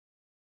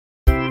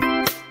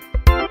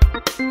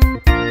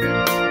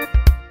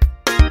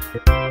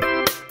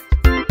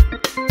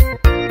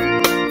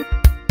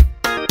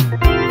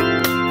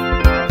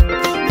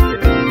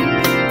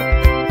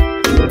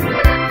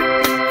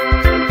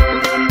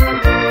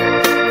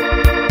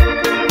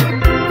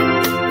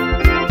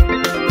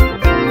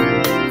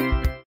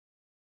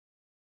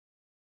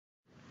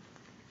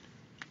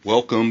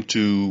Welcome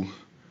to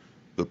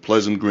the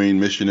Pleasant Green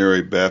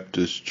Missionary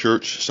Baptist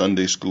Church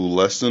Sunday School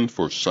lesson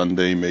for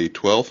Sunday, May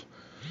 12th,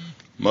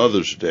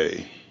 Mother's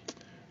Day.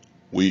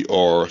 We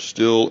are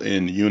still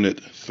in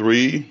Unit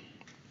 3,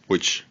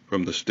 which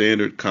from the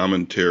Standard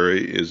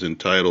Commentary is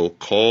entitled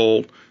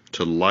Called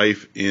to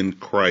Life in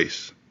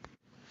Christ.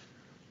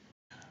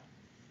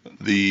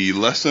 The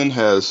lesson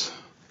has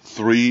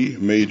three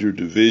major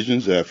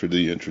divisions after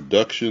the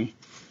introduction.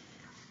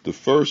 The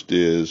first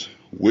is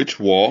which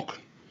walk,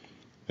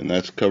 and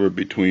that's covered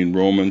between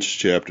Romans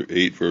chapter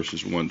 8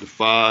 verses 1 to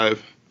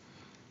 5.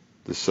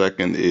 The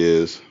second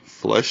is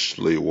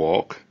fleshly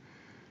walk.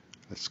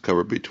 That's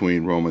covered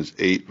between Romans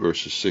 8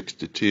 verses 6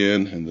 to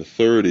 10. And the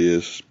third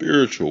is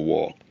spiritual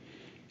walk,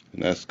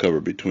 and that's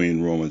covered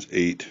between Romans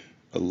 8,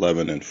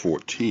 11, and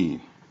 14.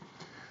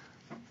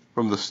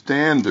 From the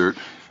Standard,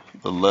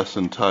 the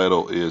lesson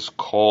title is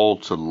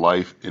Called to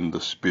Life in the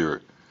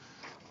Spirit.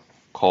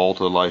 Call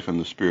to Life in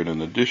the Spirit.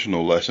 An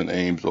additional lesson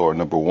aims are: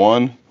 number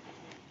one,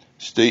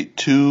 state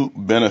two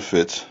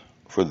benefits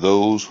for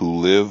those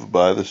who live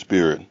by the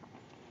Spirit.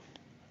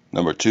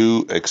 Number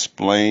two,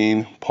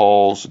 explain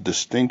Paul's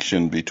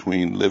distinction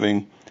between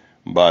living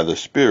by the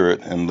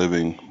Spirit and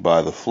living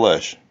by the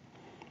flesh.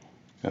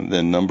 And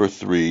then number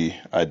three,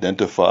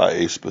 identify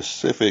a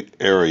specific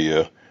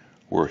area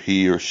where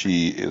he or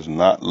she is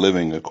not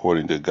living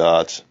according to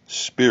God's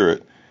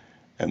Spirit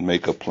and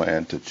make a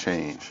plan to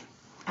change.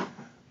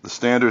 The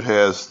Standard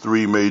has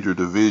three major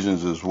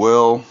divisions as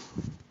well.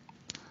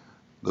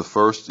 The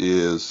first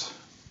is,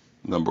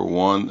 number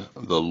one,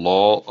 the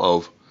law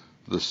of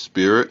the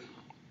Spirit.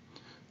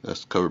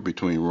 That's covered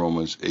between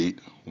Romans 8,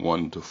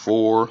 1 to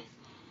 4.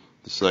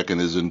 The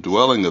second is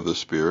indwelling of the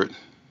Spirit,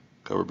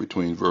 covered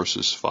between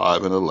verses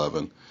 5 and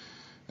 11.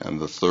 And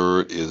the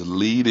third is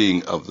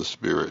leading of the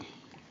Spirit,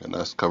 and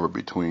that's covered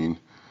between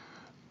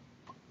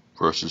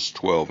verses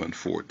 12 and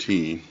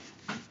 14.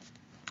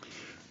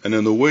 And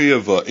in the way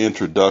of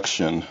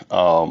introduction,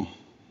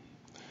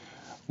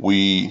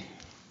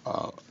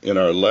 in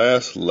our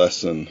last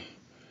lesson,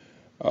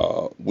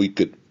 we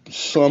could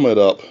sum it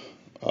up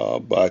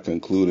by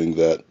concluding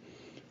that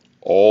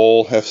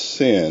all have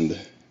sinned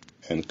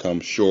and come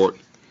short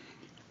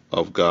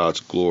of God's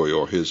glory,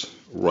 or his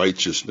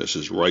righteousness,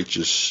 his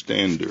righteous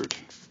standard.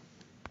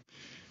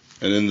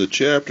 And in the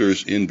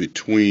chapters in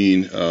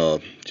between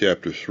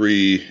chapter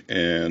 3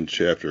 and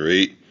chapter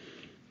 8,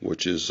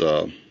 which is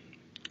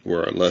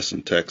where our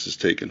lesson text is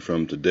taken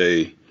from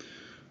today,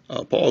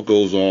 Paul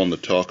goes on to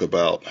talk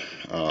about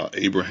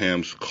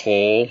Abraham's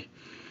call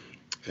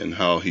and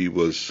how he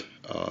was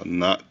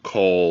not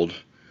called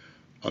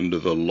under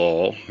the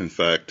law. In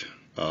fact,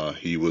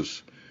 he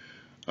was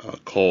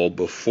called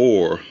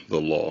before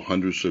the law,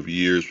 hundreds of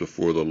years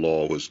before the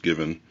law was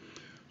given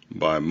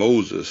by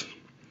Moses.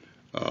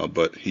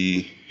 But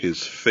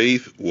his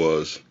faith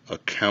was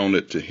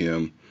accounted to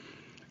him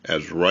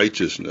as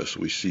righteousness.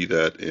 We see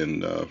that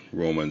in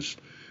Romans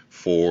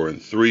 4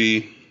 and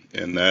 3,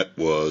 and that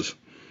was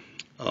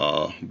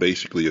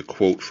basically a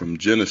quote from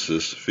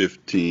Genesis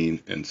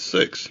 15 and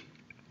 6.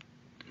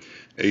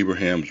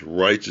 Abraham's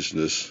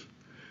righteousness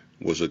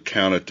was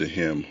accounted to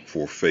him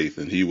for faith,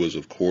 and he was,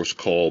 of course,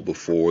 called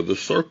before the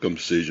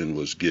circumcision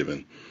was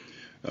given.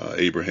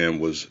 Abraham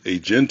was a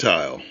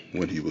Gentile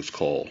when he was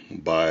called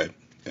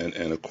and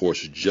of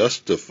course,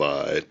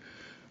 justified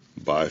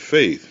by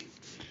faith.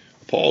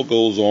 Paul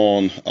goes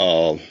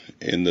on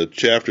in the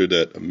chapter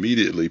that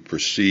immediately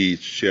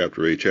precedes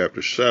chapter 8,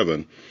 chapter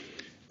 7,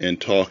 and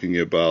talking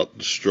about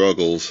the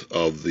struggles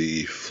of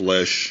the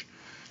flesh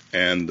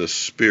and the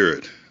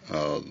spirit,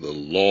 the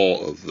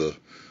law of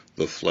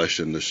the flesh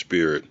and the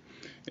spirit,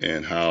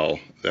 and how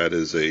that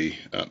is an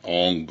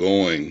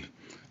ongoing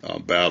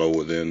battle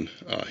within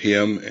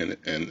him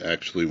and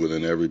actually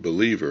within every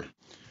believer.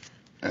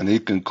 And he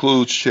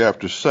concludes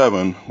chapter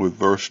 7 with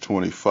verse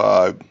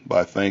 25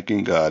 by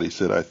thanking God. He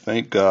said, I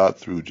thank God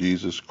through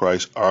Jesus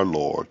Christ our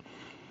Lord.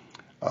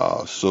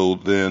 So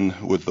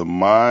then with the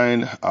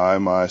mind I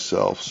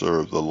myself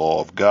serve the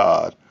law of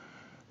God,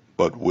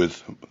 but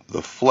with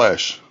the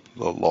flesh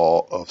the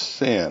law of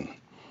sin.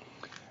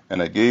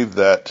 And I read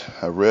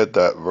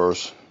that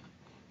verse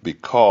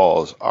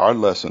because our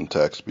lesson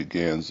text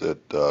begins at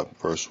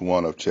verse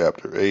 1 of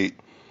chapter 8,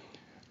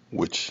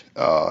 which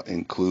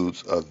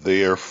includes a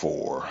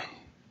therefore.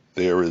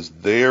 There is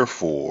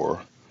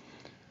therefore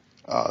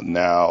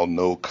now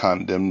no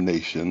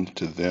condemnation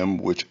to them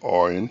which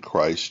are in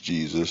Christ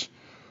Jesus,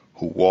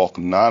 who walk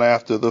not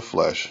after the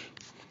flesh,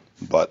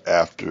 but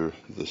after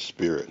the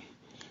Spirit.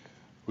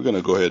 We're going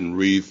to go ahead and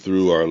read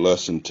through our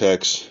lesson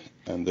text,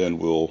 and then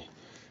we'll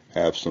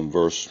have some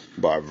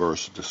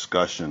verse-by-verse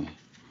discussion.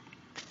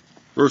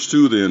 Verse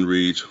 2 then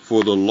reads,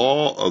 For the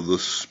law of the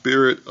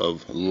Spirit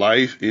of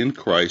life in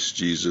Christ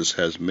Jesus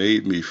has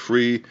made me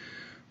free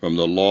from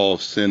the law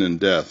of sin and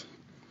death.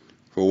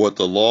 For what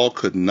the law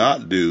could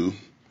not do,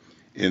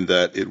 in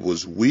that it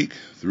was weak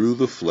through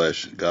the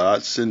flesh,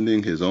 God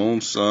sending his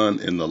own Son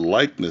in the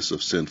likeness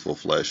of sinful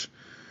flesh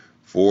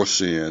for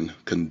sin,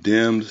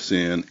 condemned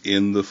sin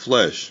in the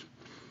flesh,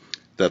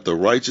 that the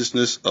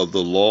righteousness of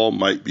the law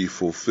might be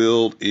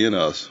fulfilled in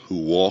us who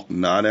walk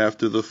not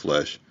after the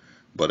flesh,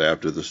 but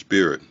after the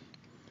Spirit.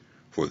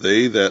 For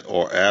they that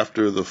are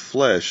after the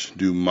flesh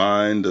do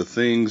mind the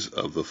things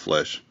of the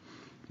flesh,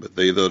 but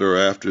they that are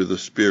after the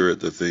Spirit,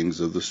 the things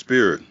of the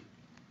Spirit.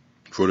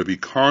 For to be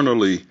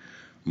carnally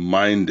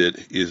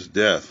minded is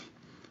death,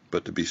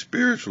 but to be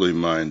spiritually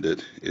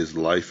minded is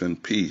life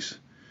and peace.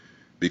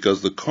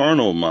 Because the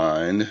carnal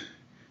mind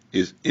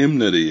is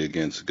enmity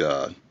against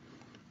God,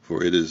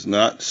 for it is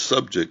not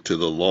subject to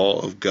the law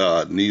of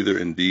God, neither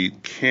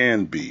indeed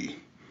can be.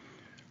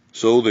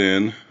 So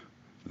then,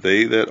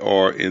 they that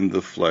are in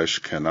the flesh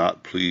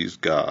cannot please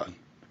God.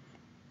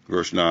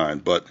 Verse 9,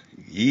 but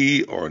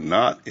ye are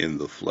not in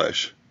the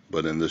flesh,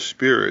 but in the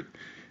Spirit,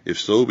 if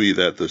so be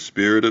that the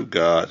Spirit of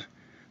God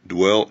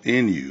dwell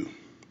in you.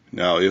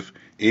 Now if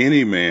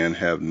any man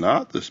have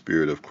not the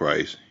Spirit of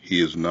Christ,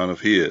 he is none of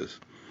his.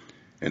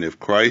 And if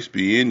Christ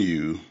be in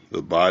you,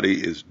 the body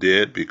is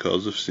dead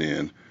because of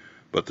sin,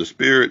 but the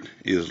Spirit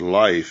is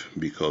life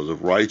because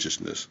of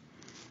righteousness.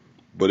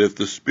 But if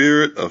the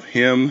Spirit of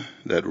him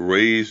that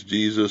raised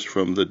Jesus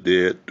from the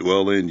dead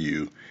dwell in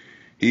you,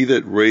 he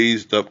that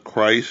raised up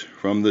Christ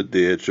from the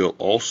dead shall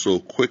also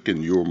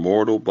quicken your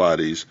mortal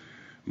bodies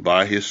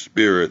by his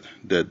Spirit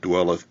that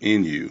dwelleth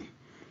in you.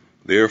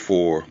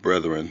 Therefore,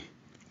 brethren,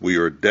 we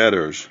are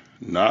debtors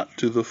not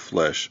to the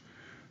flesh,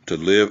 to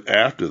live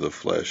after the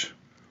flesh.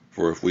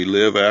 For if we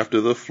live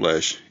after the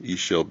flesh, ye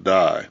shall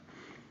die.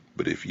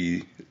 But if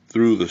ye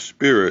through the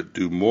Spirit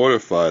do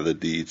mortify the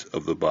deeds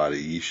of the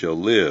body, ye shall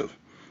live.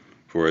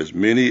 For as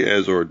many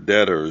as are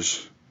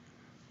debtors,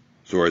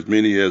 so as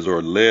many as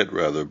are led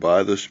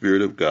by the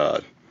Spirit of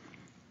God,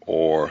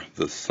 are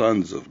the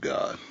sons of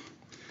God.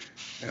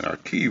 And our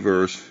key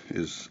verse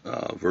is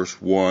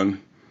verse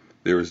 1.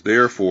 There is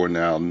therefore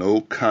now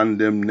no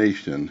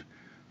condemnation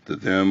to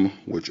them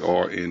which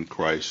are in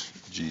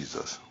Christ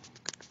Jesus.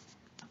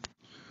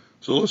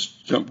 So let's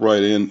jump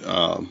right in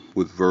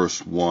with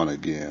verse 1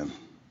 again.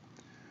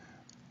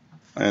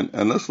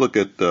 And let's look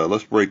at,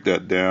 let's break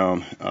that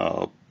down.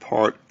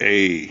 Part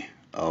A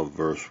of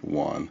verse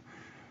 1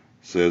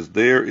 says,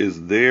 there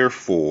is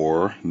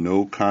therefore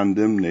no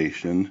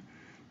condemnation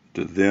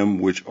to them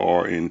which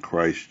are in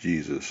Christ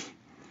Jesus.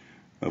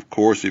 Of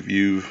course, if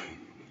you've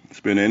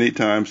spent any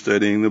time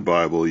studying the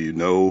Bible, you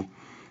know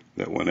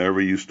that whenever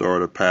you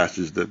start a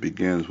passage that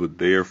begins with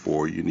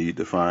therefore, you need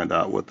to find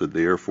out what the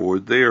therefore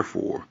is there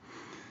for.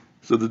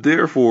 So the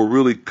therefore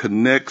really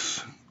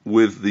connects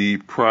with the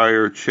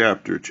prior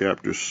chapter,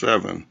 chapter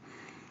 7,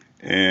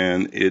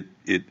 and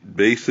it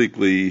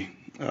basically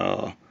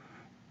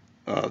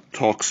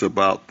talks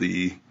about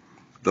the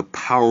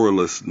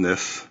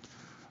powerlessness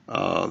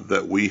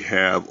that we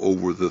have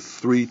over the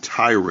three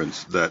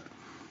tyrants that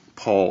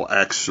Paul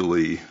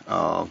actually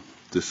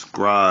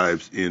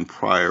describes in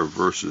prior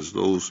verses.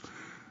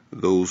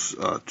 Those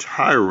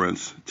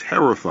tyrants,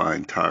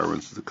 terrifying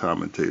tyrants, the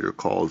commentator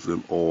calls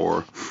them,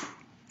 or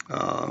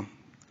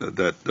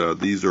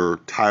these are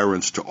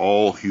tyrants to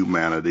all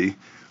humanity,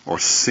 or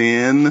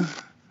sin,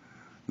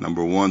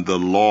 number one, the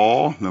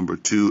law, number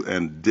two,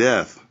 and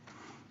death.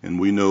 And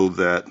we know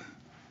that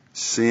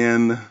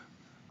sin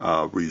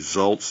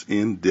results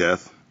in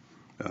death,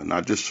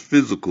 not just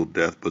physical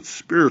death, but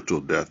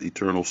spiritual death,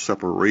 eternal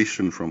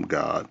separation from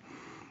God.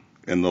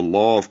 And the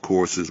law, of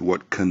course, is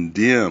what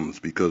condemns,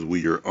 because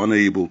we are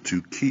unable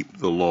to keep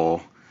the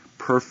law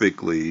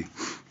perfectly.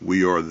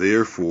 We are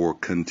therefore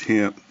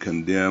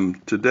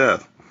condemned to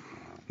death.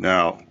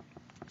 Now,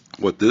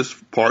 what this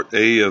part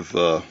A of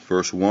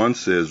verse 1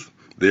 says,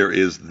 there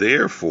is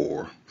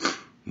therefore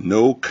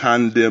no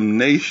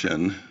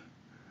condemnation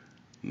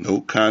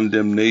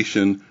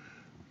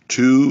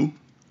to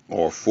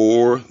or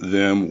for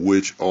them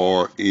which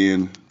are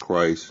in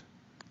Christ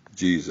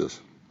Jesus.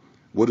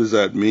 What does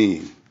that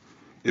mean?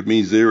 It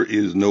means there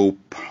is no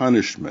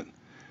punishment.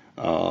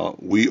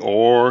 We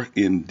are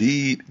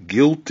indeed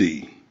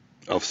guilty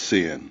of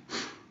sin,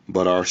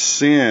 but our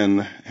sin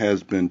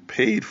has been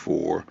paid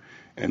for,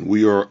 and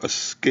we are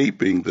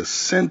escaping the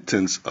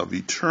sentence of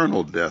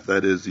eternal death,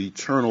 that is,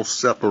 eternal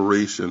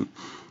separation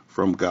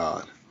from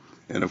God.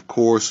 And of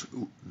course,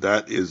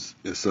 that is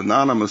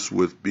synonymous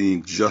with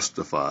being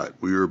justified.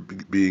 We are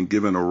being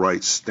given a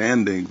right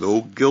standing.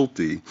 Though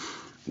guilty,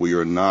 we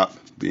are not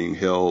being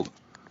held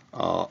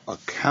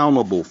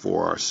accountable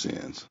for our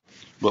sins.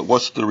 But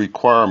what's the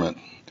requirement?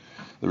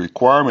 The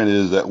requirement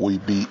is that we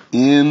be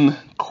in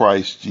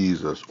Christ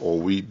Jesus, or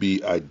we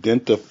be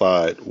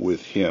identified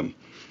with him.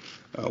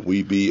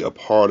 We be a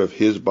part of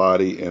his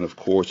body, and of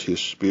course his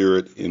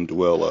Spirit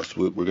indwell us.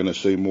 We're going to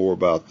say more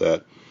about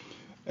that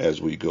as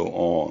we go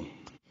on.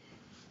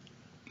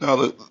 Now,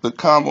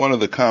 one of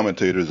the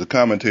commentators, the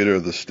commentator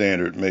of the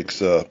Standard,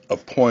 makes a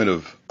point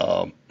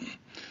of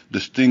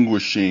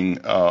distinguishing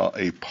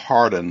a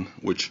pardon,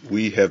 which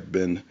we've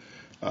been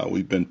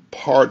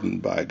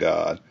pardoned by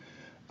God,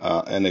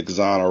 an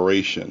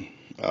exoneration.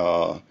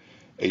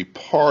 A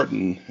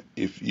pardon,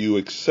 if you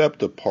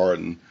accept a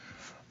pardon,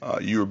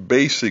 you're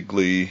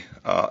basically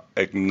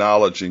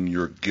acknowledging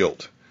your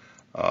guilt.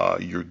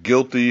 You're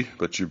guilty,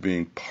 but you're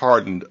being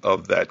pardoned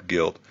of that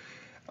guilt,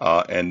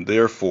 and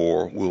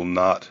therefore will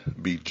not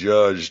be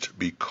judged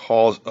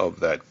because of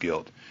that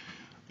guilt.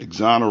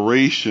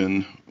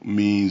 Exoneration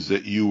means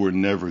that you were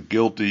never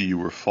guilty, you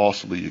were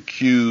falsely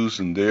accused,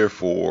 and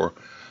therefore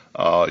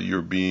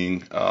you're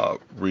being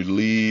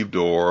relieved,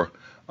 or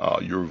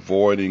you're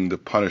avoiding the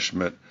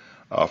punishment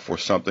for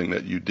something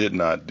that you did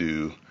not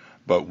do.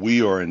 But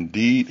we are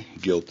indeed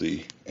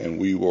guilty, and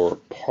we were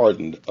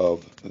pardoned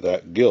of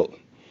that guilt.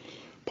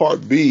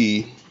 Part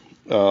B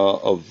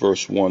of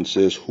verse 1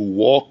 says, who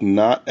walk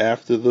not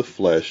after the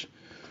flesh,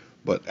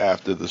 but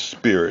after the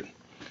Spirit.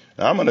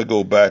 Now, I'm going to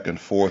go back and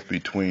forth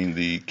between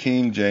the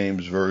King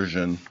James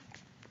Version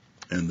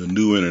and the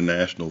New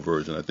International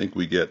Version. I think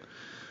we get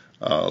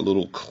a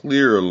little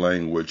clearer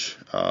language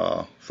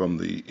from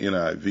the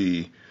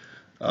NIV.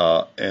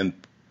 And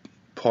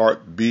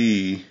Part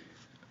B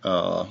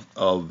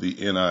of the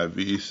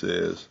NIV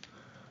says,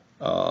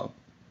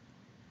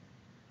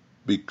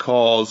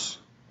 because...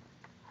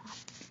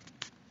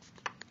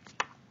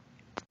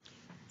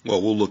 Well,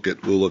 we'll look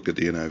at the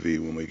NIV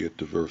when we get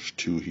to verse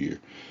 2 here.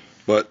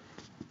 But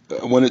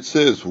when it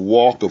says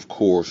walk, of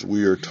course,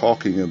 we are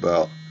talking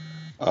about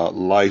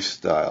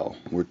lifestyle.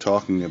 We're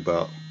talking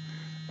about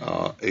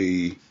our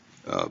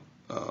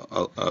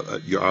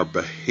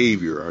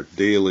behavior, our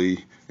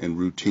daily and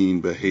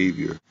routine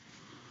behavior.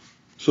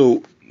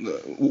 So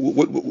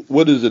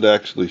what is it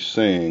actually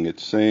saying?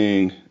 It's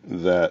saying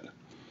that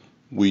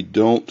we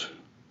don't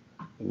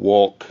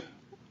walk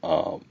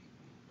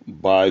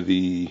by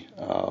the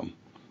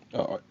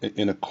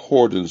in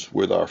accordance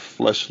with our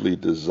fleshly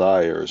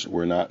desires.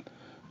 We're not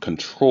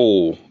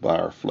controlled by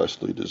our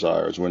fleshly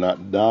desires. We're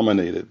not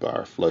dominated by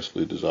our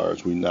fleshly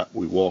desires.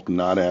 We walk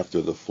not after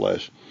the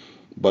flesh,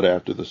 but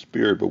after the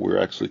Spirit. But we're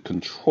actually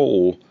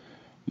controlled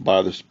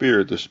by the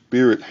Spirit. The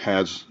Spirit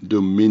has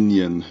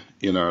dominion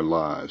in our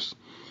lives.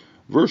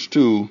 Verse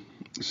 2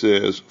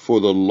 says, for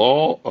the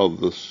law of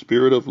the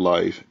Spirit of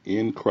life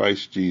in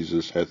Christ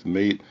Jesus hath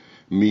made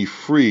me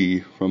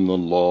free from the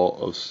law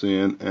of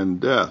sin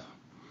and death.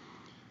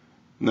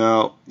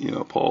 Now,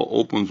 Paul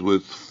opens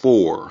with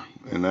for,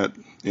 and that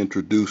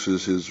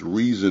introduces his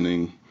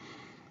reasoning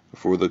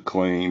for the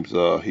claims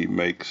he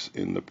makes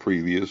in the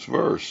previous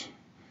verse,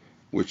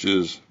 which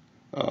is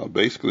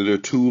basically there are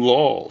two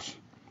laws.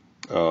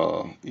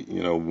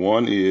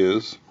 One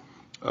is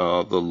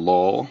the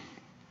law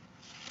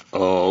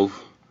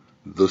of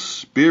the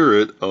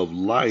Spirit of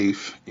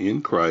life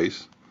in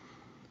Christ,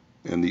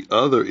 and the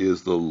other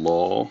is the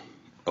law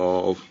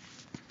of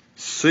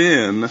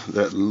sin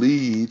that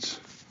leads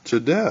to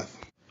death.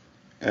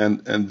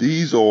 And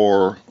these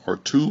are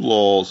two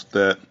laws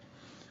that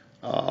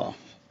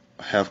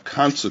have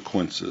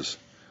consequences.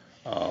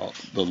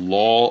 The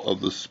law of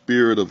the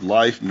Spirit of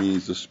life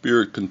means the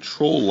Spirit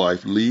controlled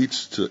life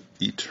leads to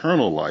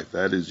eternal life.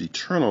 That is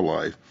eternal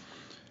life.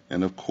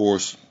 And of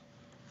course,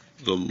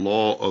 the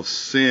law of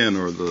sin,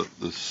 or the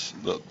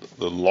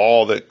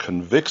law that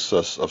convicts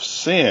us of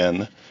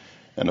sin,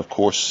 and of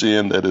course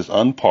sin that is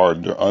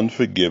unpardoned or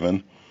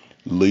unforgiven,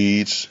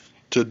 leads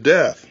to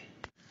death.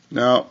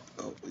 Now,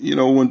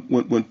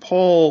 when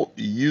Paul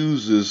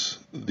uses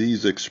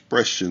these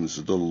expressions,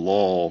 the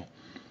law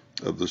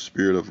of the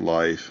Spirit of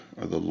life,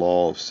 or the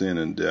law of sin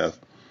and death,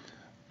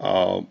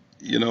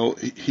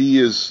 he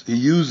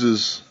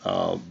uses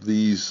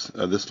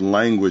this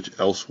language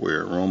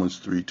elsewhere. Romans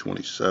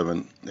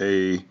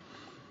 3:27a,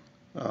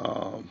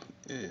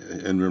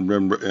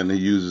 and he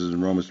uses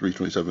in Romans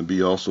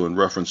 3:27b also in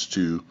reference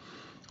to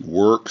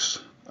works.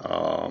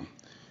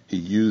 He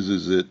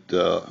uses it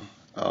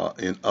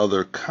in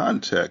other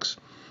contexts.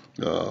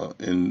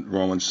 In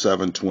Romans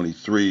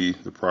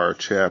 7:23, the prior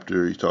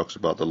chapter, he talks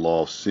about the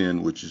law of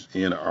sin, which is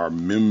in our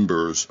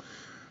members.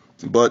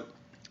 But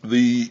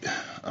the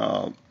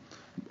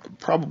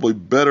probably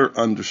better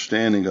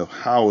understanding of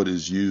how it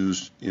is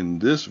used in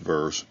this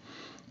verse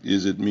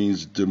is it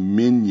means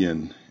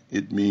dominion.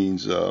 It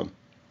means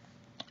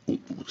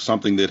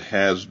something that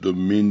has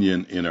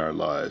dominion in our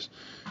lives.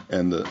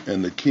 And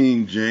the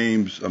King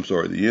James,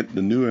 the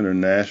New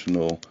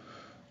International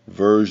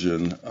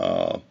Version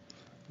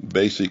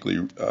basically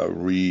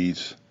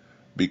reads,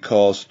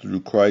 because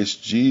through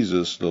Christ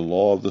Jesus, the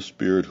law of the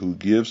Spirit who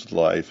gives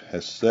life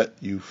has set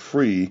you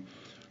free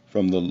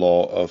from the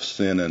law of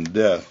sin and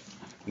death.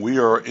 We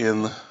are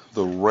in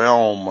the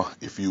realm,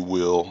 if you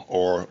will,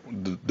 or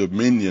the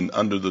dominion,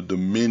 under the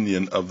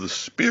dominion of the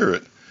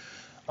Spirit,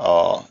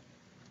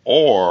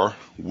 or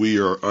we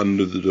are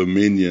under the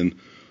dominion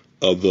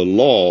of the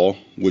law,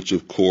 which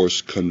of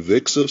course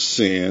convicts of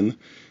sin,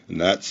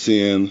 and that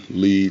sin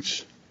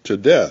leads to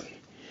death.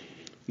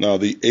 Now,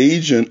 the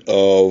agent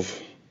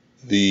of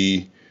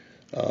the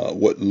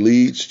what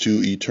leads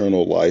to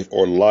eternal life,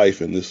 or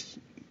life, and this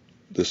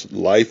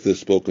life that's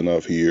spoken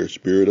of here,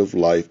 Spirit of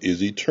life,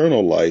 is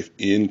eternal life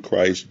in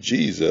Christ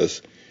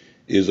Jesus,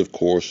 is of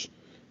course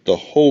the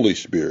Holy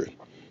Spirit.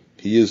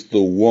 He is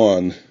the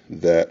one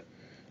that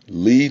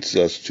leads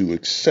us to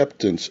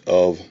acceptance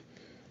of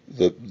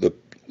the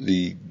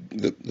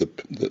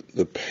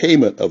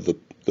payment of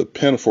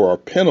for our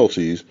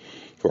penalties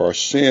for our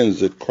sins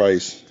that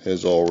Christ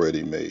has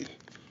already made.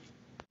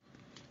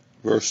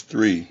 Verse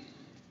 3.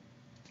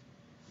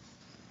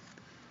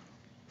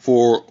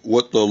 For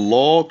what the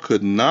law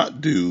could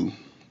not do,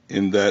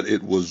 in that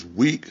it was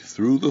weak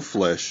through the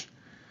flesh,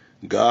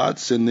 God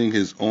sending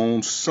his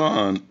own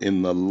Son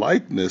in the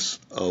likeness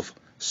of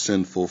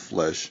sinful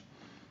flesh,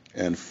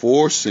 and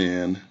for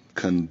sin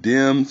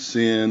condemned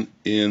sin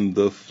in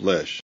the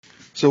flesh.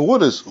 So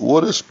what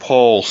is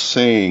Paul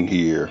saying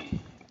here?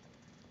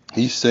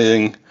 He's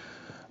saying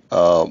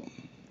for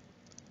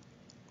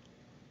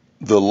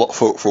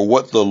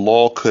what the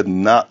law could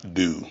not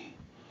do,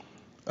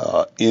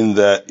 in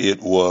that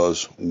it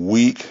was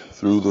weak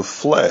through the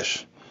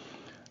flesh.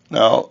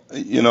 Now,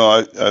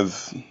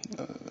 I've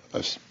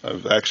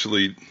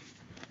actually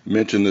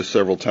mentioned this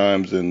several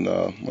times in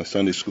my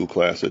Sunday school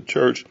class at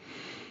church.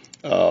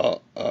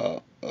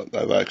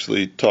 I've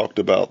actually talked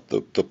about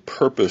the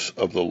purpose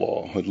of the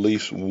law. At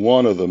least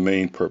one of the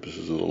main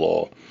purposes of the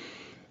law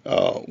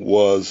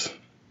was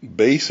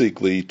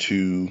basically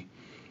to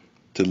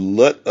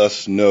let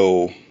us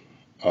know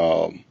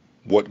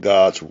what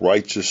God's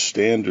righteous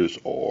standards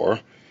are,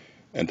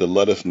 and to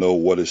let us know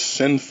what is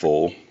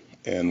sinful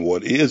and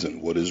what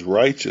isn't, what is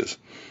righteous.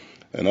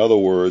 In other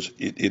words,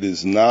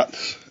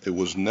 it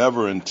was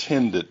never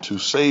intended to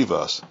save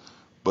us,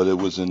 but it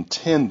was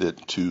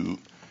intended to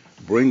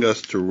bring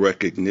us to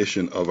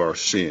recognition of our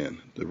sin,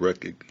 the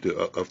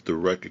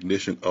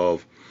recognition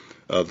of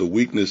the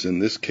weakness, in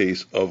this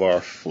case, of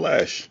our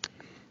flesh.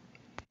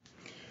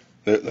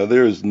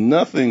 There is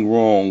nothing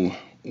wrong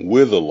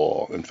with the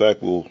law. In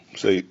fact, we'll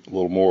say a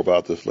little more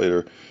about this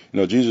later.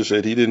 Jesus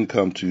said he didn't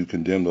come to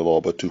condemn the law,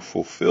 but to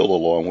fulfill the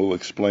law, and we'll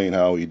explain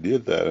how he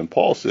did that. And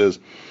Paul says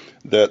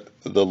that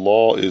the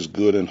law is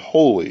good and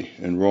holy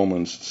in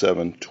Romans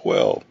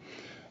 7:12.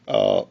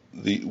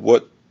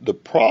 The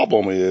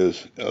problem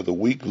is, the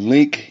weak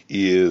link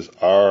is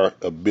our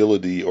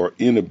ability or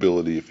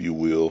inability, if you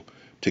will,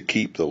 to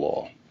keep the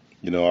law.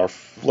 Our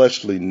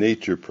fleshly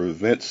nature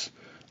prevents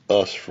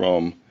us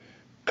from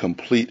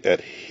complete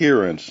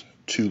adherence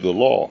to the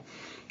law.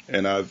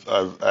 And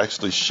I've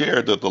actually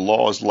shared that the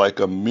law is like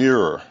a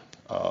mirror.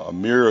 A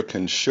mirror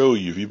can show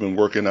you, if you've been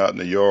working out in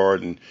the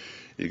yard and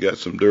you got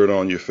some dirt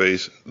on your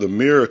face, the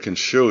mirror can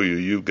show you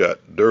you've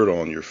got dirt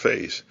on your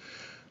face.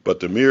 But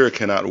the mirror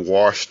cannot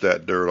wash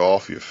that dirt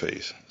off your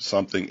face.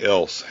 Something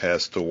else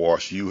has to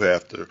wash. You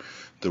have to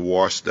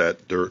wash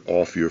that dirt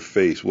off your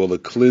face. Well, the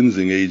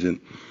cleansing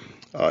agent,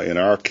 in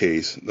our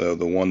case, the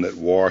one that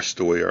washed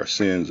away our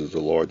sins, is the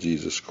Lord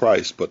Jesus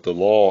Christ. But the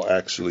law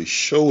actually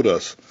showed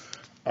us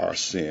our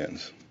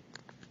sins.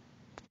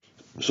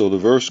 So the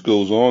verse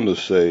goes on to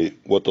say,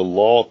 what the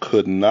law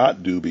could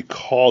not do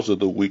because of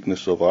the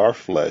weakness of our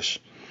flesh,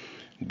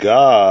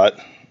 God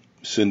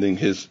sending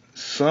his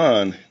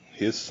Son,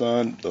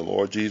 the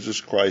Lord Jesus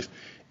Christ,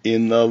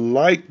 in the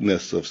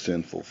likeness of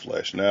sinful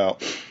flesh. Now,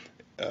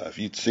 if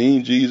you'd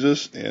seen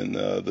Jesus in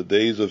the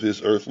days of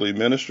his earthly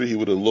ministry, he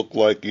would have looked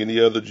like any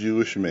other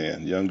Jewish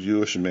man, young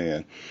Jewish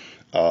man.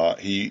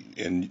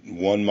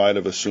 One might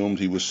have assumed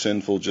he was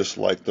sinful just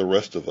like the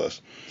rest of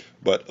us.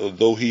 But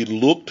though he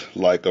looked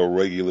like a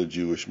regular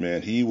Jewish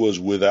man, he was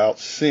without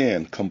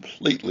sin,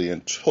 completely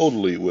and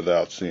totally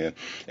without sin.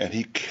 And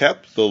he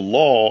kept the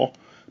law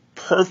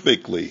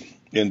perfectly.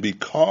 And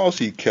because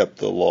he kept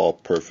the law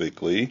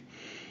perfectly,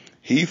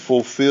 he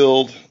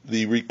fulfilled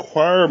the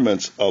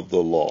requirements of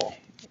the law.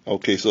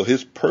 Okay, so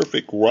his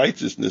perfect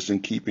righteousness in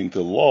keeping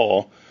the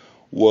law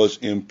was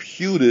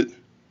imputed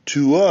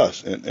to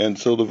us. And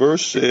so the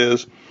verse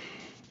says,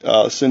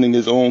 sending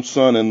his own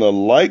Son in the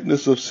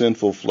likeness of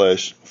sinful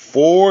flesh,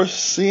 for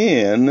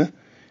sin,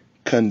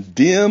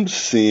 condemned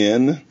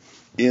sin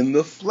in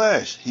the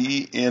flesh.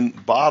 He, in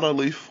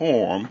bodily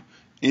form,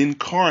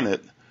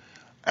 incarnate,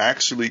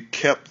 actually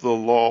kept the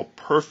law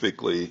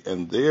perfectly,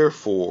 and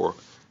therefore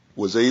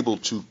was able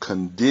to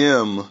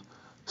condemn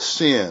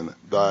sin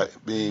by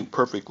being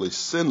perfectly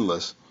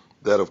sinless.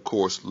 That, of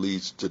course,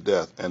 leads to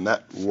death. And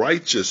that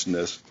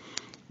righteousness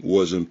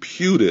was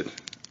imputed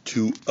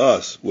to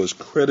us, was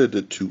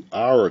credited to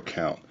our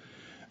account,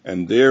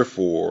 and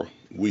therefore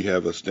we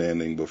have a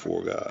standing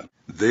before God.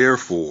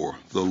 Therefore,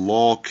 the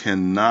law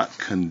cannot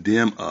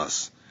condemn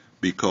us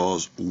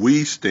because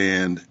we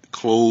stand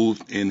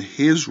clothed in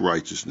his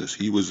righteousness.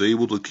 He was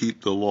able to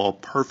keep the law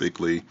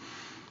perfectly,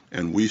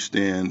 and we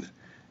stand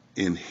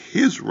in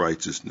his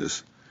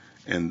righteousness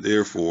and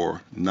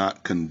therefore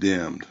not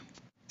condemned.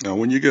 Now,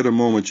 when you get a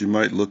moment, you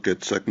might look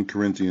at 2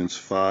 Corinthians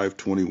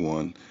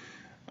 5:21,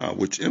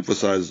 which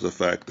emphasizes the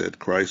fact that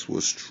Christ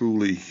was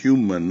truly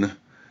human,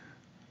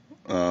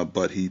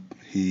 but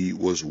he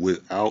was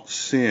without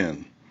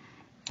sin.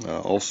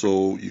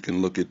 Also, you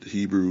can look at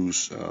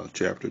Hebrews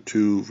chapter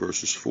 2,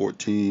 verses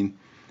 14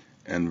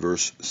 and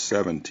verse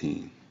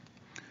 17.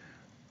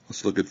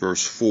 Let's look at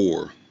verse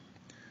 4.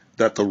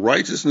 That the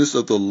righteousness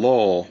of the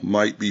law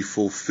might be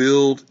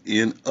fulfilled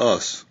in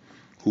us,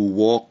 who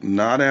walk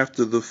not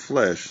after the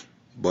flesh,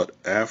 but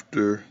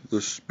after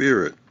the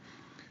Spirit.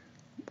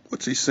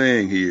 What's he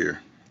saying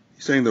here?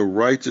 He's saying the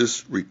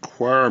righteous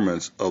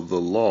requirements of the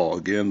law.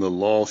 Again, the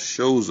law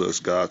shows us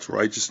God's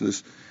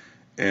righteousness,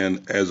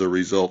 and as a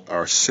result,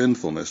 our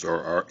sinfulness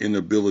or our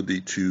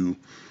inability to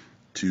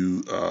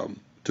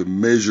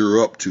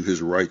measure up to His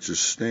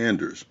righteous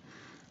standards.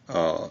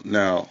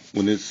 Now,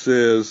 when it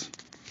says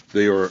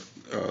they're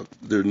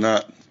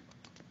not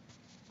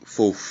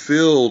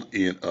fulfilled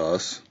in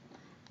us,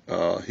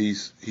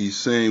 he's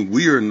saying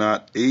we are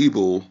not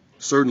able,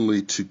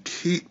 certainly,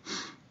 to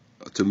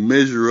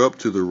measure up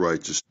to the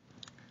righteous.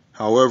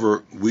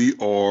 However, we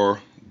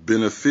are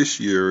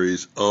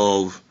beneficiaries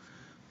of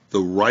the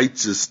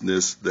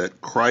righteousness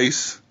that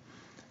Christ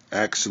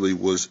actually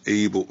was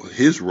able,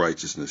 His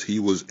righteousness. He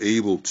was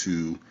able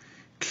to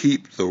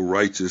keep the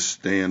righteous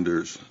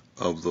standards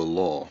of the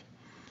law.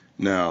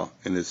 Now,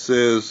 and it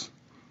says,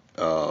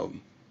 who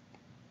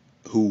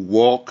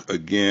walk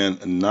again,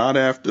 not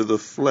after the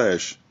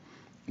flesh,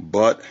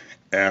 but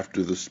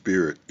after the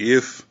Spirit.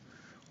 If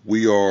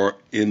we are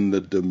in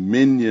the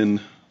dominion,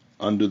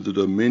 under the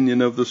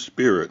dominion of the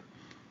Spirit,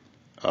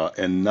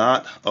 and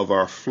not of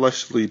our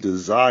fleshly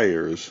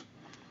desires,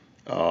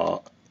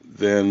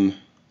 then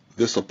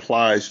this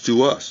applies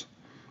to us.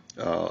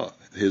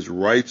 His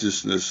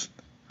righteousness,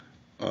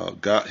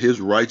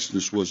 His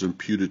righteousness was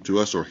imputed to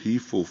us, or He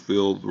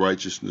fulfilled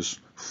righteousness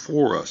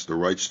for us, the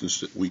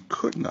righteousness that we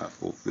could not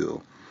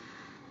fulfill.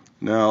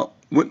 Now,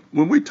 when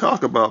we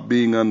talk about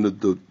being under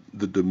the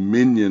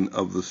dominion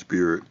of the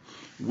Spirit,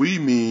 we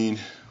mean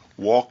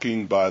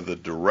walking by the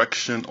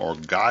direction or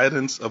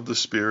guidance of the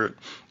Spirit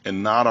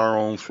and not our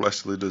own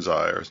fleshly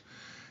desires,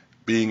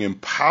 being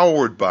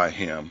empowered by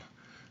Him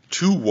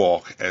to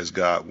walk as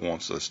God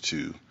wants us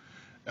to,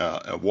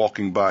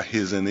 walking by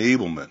His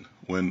enablement.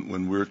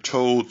 When we're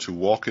told to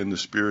walk in the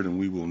Spirit and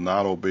we will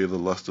not obey the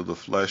lust of the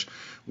flesh,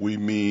 we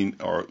mean,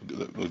 or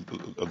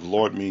the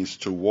Lord means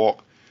to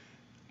walk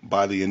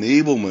by the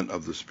enablement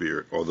of the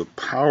Spirit or the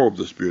power of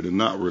the Spirit and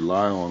not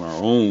rely on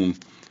our own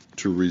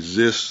to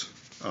resist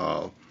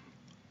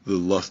the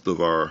lust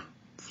of our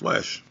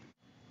flesh.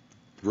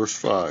 Verse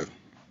 5.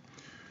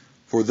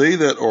 For they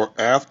that are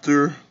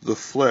after the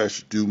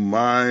flesh do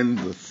mind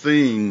the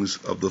things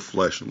of the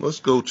flesh. And let's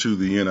go to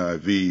the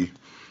NIV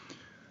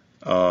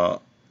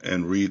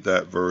and read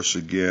that verse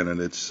again.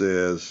 And it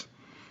says,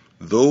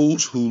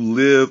 those who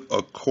live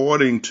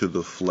according to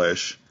the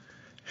flesh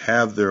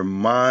have their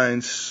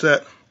minds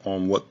set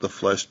on what the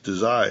flesh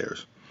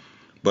desires.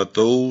 But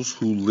those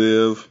who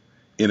live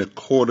in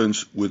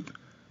accordance with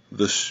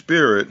the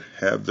Spirit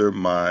have their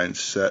minds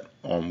set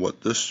on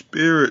what the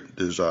Spirit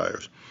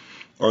desires.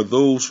 Or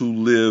those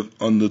who live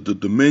under the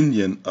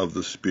dominion of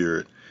the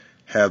Spirit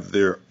have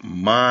their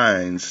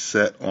minds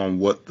set on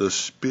what the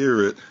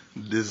Spirit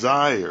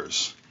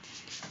desires.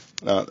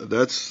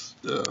 That's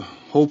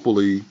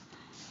hopefully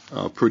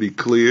pretty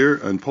clear.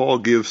 And Paul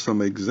gives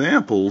some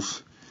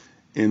examples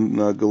in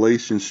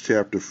Galatians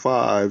chapter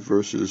 5,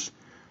 verses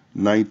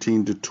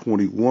 19 to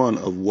 21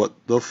 of what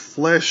the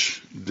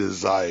flesh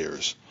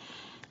desires.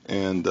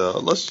 And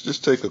let's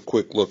just take a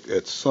quick look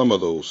at some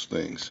of those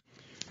things.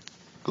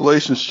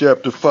 Galatians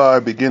chapter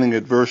 5, beginning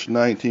at verse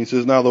 19,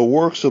 says, now the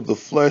works of the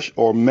flesh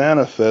are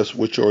manifest,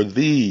 which are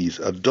these: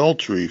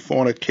 adultery,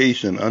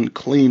 fornication,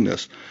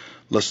 uncleanness,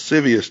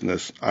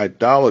 lasciviousness,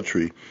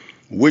 idolatry,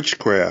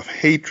 witchcraft,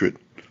 hatred,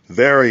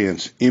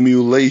 variance,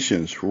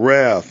 emulations,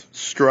 wrath,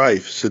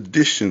 strife,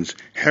 seditions,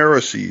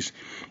 heresies,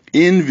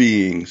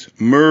 envyings,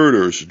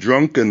 murders,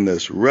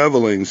 drunkenness,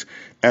 revelings,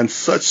 and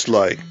such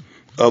like,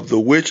 of the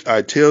which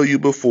I tell you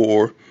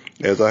before,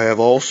 as I have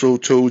also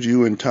told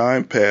you in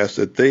time past,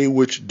 that they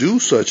which do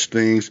such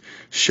things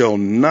shall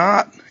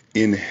not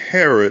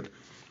inherit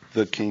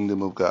the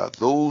kingdom of God.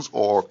 Those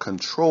are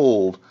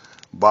controlled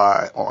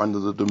by or under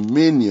the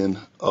dominion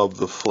of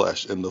the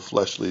flesh and the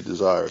fleshly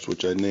desires,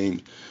 which I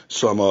named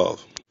some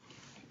of.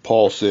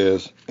 Paul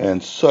says,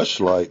 and such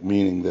like,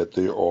 meaning that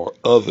there are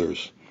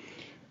others.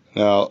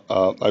 Now,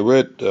 I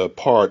read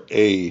part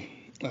A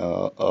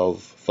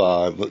of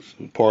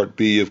 5. Part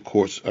B, of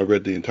course, I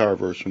read the entire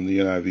verse from the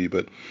NIV,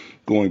 but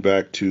going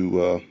back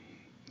to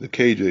the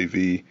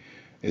KJV,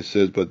 it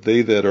says, but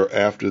they that are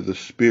after the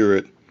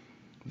Spirit,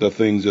 the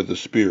things of the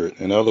Spirit.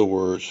 In other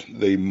words,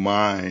 they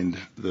mind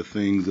the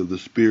things of the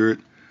Spirit,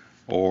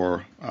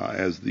 or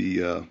as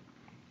the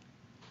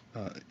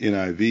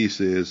NIV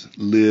says,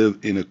 live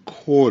in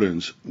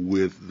accordance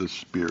with the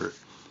Spirit.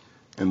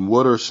 And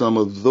what are some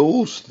of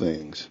those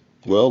things?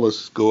 Well,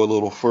 let's go a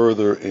little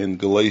further in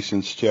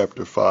Galatians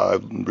chapter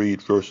 5 and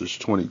read verses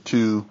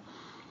 22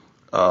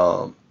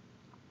 to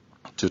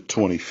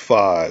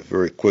 25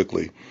 very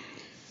quickly.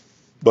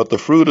 But the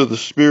fruit of the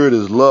Spirit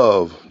is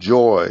love,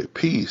 joy,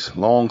 peace,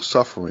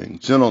 long-suffering,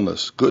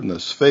 gentleness,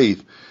 goodness,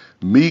 faith,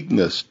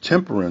 meekness,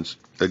 temperance.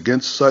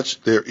 Against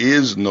such there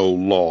is no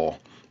law.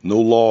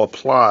 No law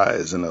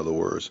applies, in other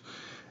words.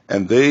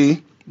 And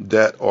they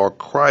that are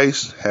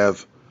Christ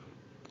have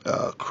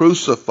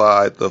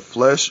crucified the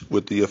flesh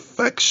with the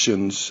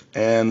affections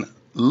and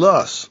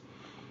lusts.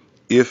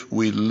 If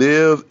we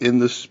live in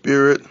the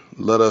Spirit,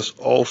 let us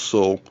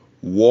also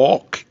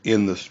walk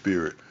in the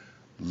Spirit.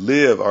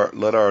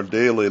 let our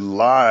daily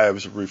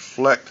lives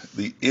reflect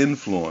the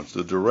influence,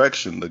 the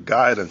direction, the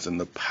guidance, and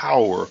the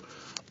power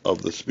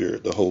of the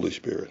Spirit, the Holy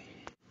Spirit.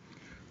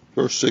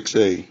 Verse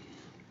 6a,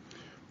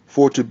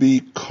 for to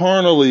be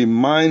carnally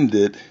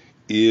minded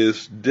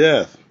is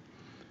death.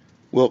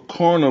 Well,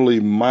 carnally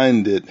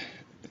minded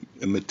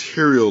and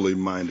materially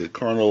minded.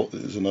 Carnal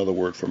is another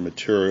word for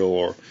material,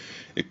 or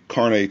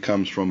carne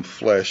comes from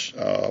flesh.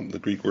 The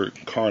Greek word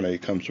carne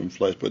comes from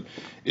flesh, but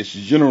it's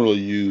generally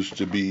used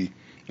to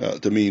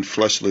mean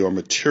fleshly or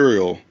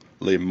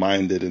materially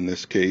minded. In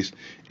this case,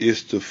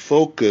 is to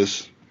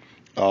focus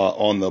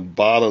on the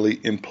bodily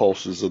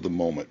impulses of the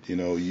moment.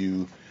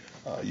 You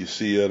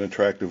see an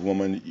attractive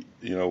woman.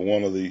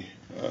 One of the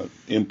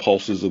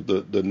impulses of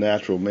the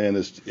natural man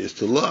is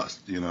to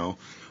lust.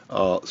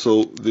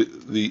 So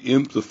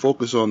the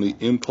focus on the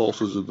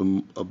impulses of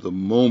the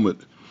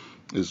moment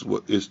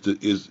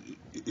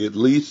it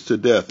leads to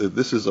death. If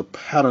this is a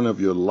pattern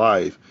of your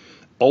life,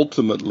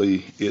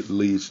 ultimately it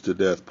leads to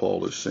death.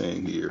 Paul is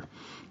saying here,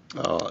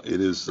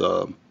 it is.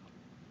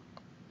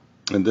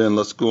 And then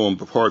let's go on.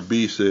 Part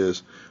B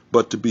says,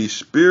 but to be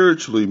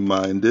spiritually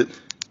minded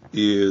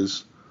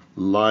is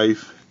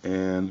life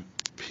and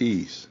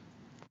peace.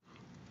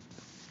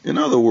 In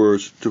other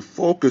words, to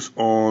focus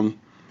on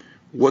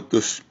what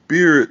the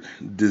Spirit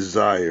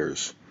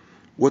desires,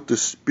 what the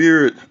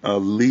Spirit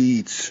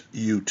leads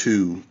you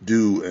to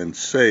do and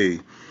say,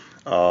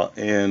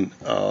 and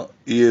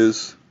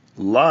is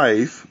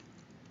life,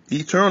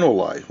 eternal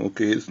life.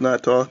 Okay, it's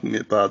not talking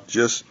about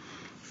just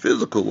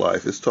physical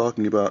life. It's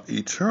talking about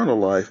eternal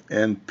life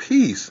and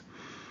peace.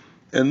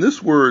 And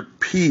this word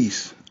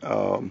peace,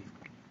 the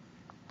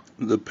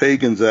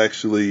pagans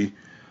actually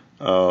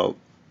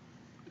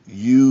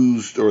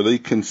used, or they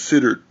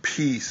considered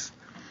peace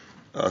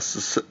a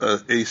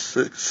cessation,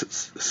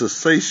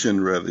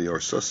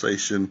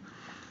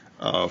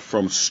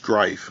 from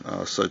strife,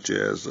 such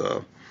as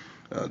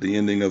the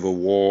ending of a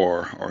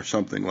war or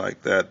something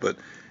like that. But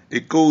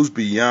it goes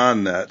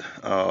beyond that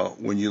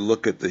when you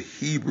look at the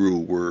Hebrew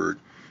word,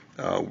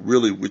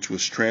 which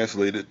was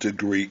translated to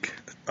Greek,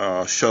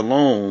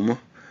 shalom,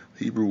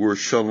 Hebrew word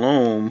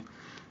shalom,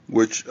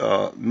 which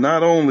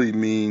not only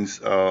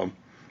means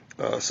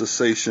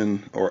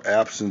cessation or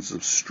absence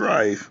of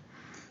strife,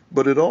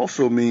 but it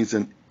also means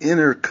an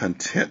inner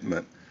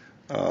contentment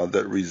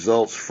that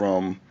results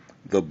from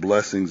the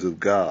blessings of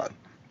God.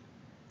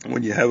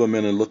 When you have a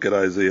minute, look at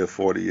Isaiah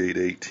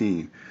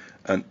 48:18,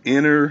 an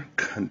inner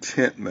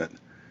contentment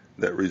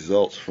that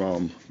results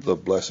from the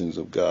blessings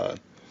of God.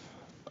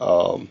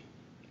 7a,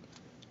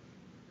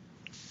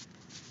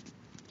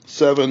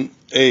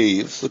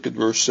 let's look at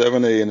verse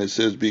 7a, and it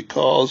says,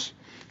 because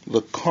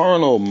the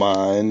carnal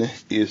mind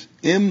is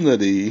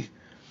enmity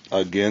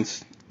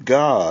against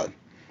God,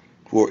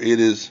 for it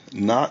is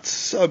not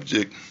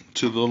subject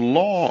to the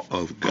law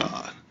of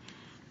God.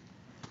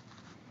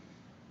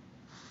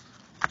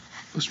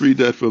 Let's read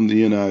that from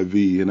the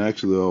NIV, and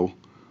actually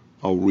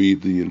I'll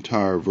read the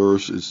entire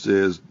verse. It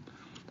says,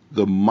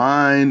 the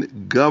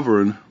mind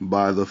governed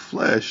by the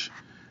flesh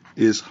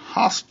is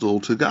hostile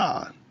to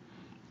God.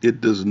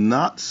 It does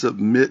not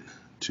submit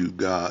to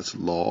God's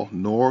law,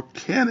 nor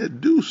can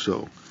it do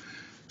so.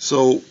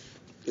 So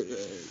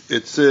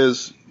it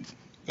says,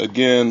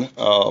 again,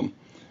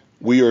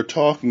 we are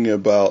talking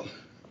about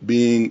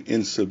being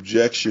in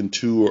subjection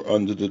to or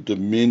under the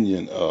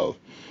dominion of.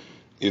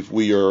 If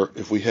we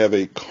have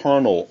a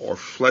carnal or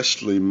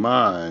fleshly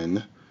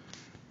mind,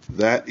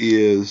 that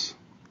is,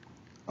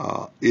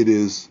 it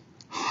is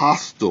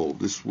hostile.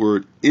 This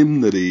word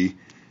enmity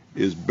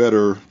is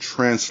better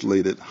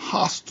translated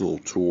hostile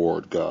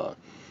toward God.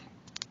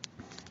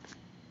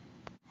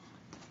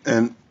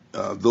 And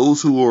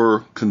those who are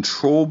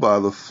controlled by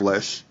the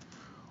flesh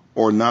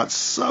are not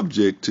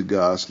subject to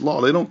God's law.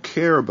 They don't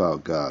care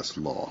about God's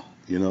law.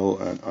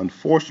 And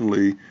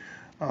unfortunately,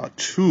 far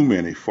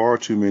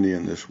too many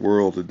in this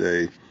world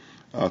today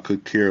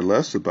could care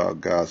less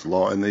about God's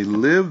law, and they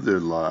live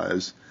their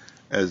lives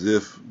as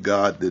if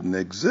God didn't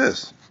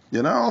exist.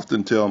 I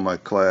often tell my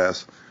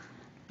class,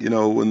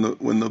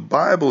 when the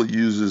Bible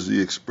uses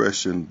the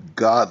expression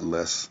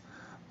godless,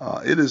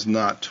 it is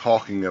not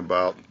talking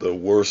about the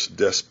worst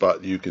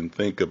despot you can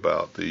think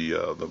about,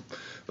 the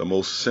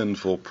most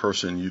sinful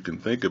person you can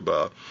think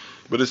about,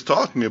 but it's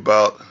talking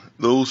about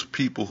those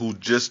people who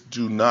just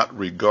do not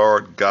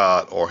regard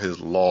God or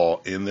his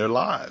law in their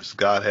lives.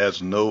 God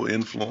has no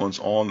influence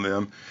on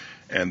them,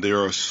 and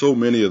there are so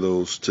many of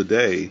those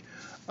today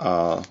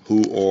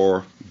who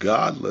are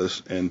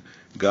godless and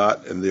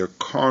they're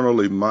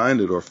carnally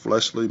minded or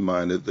fleshly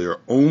minded. They're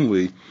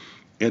only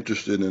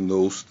interested in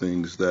those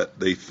things that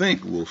they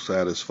think will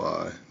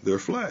satisfy their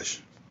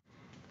flesh.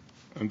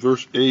 And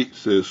verse 8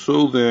 says,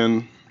 so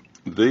then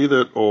they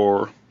that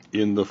are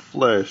in the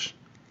flesh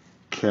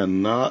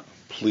cannot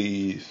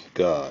please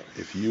God.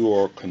 If you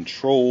are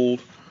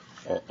controlled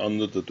or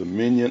under the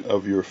dominion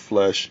of your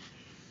flesh,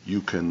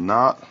 you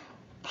cannot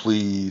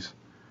please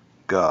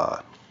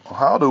God.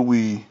 How do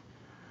we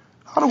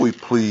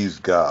please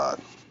God?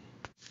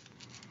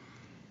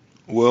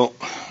 Well,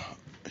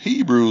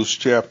 Hebrews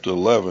chapter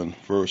 11,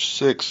 verse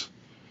 6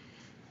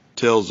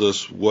 tells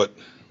us what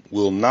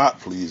will not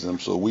please him,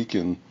 so we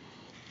can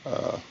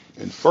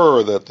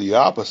infer that the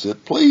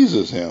opposite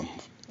pleases him.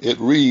 It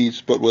reads,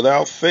 "But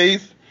without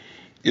faith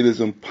it is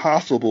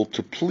impossible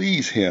to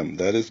please him,"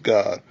 that is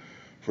God.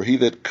 "For he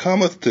that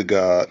cometh to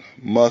God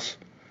must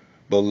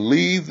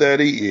believe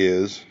that he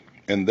is,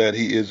 and that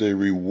he is a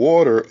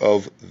rewarder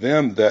of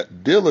them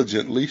that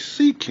diligently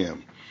seek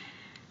him."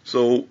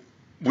 So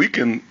we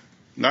can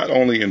not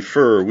only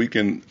infer, we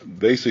can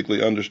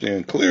basically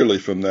understand clearly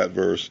from that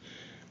verse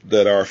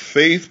that our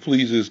faith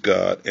pleases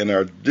God, and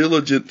our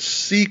diligent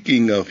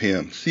seeking of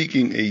him,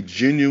 seeking a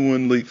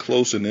genuinely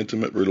close and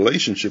intimate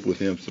relationship with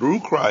him through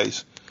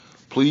Christ,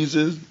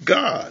 pleases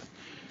God.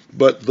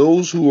 But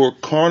those who are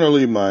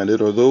carnally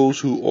minded, or those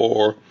who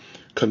are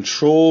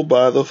controlled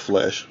by the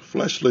flesh,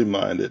 fleshly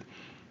minded,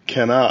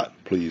 cannot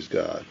please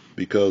God,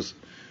 because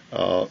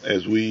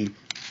as we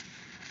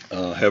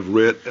have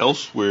read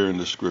elsewhere in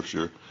the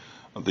scripture,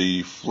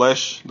 the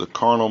flesh, the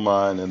carnal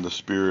mind, and the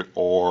spirit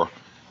are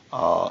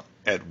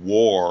at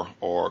war,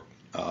 or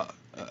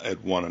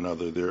at one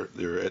another.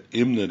 They're at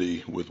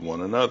enmity with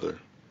one another.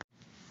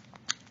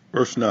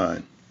 Verse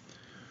 9,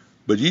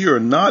 "But ye are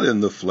not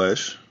in the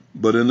flesh,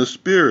 but in the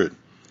Spirit,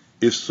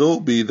 if so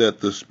be that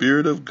the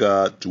Spirit of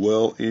God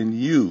dwell in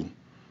you.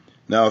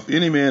 Now if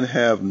any man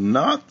have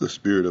not the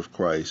Spirit of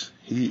Christ,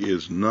 he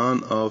is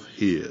none of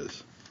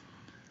his."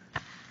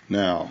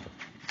 Now,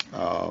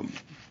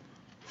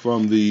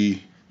 from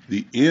the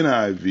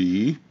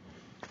NIV,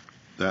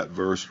 that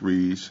verse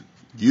reads,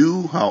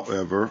 "You,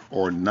 however,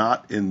 are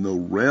not in the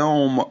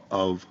realm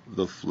of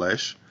the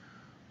flesh,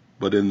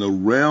 but in the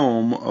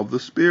realm of the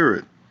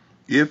Spirit,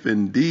 if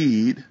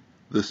indeed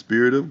the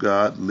Spirit of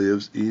God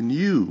lives in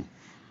you.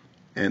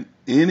 And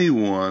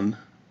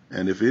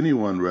if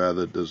anyone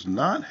rather does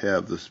not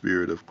have the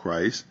Spirit of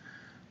Christ,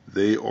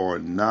 they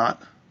do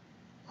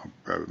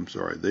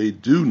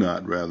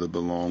not rather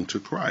belong to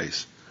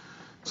Christ."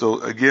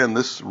 So again,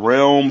 this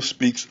realm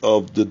speaks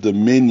of the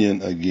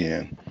dominion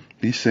again.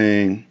 He's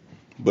saying,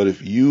 but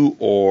if you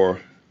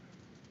are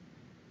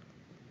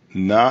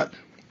not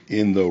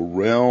in the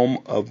realm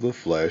of the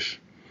flesh,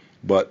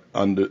 but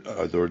under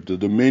the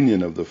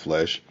dominion of the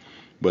flesh,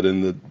 but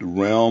in the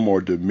realm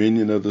or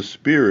dominion of the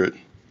Spirit,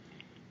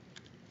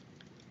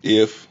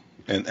 and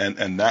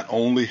that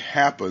only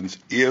happens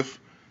if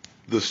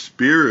the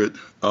Spirit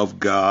of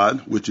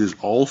God, which is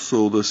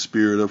also the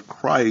Spirit of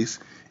Christ,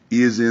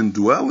 is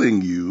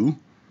indwelling you,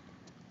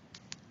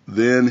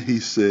 then he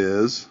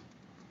says,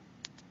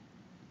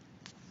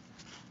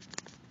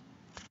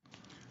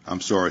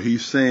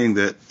 he's saying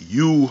that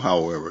you,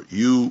 however,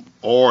 you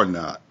are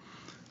not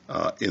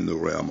in the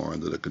realm or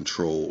under the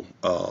control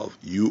of,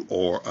 you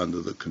are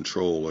under the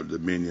control or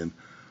dominion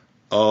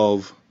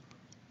of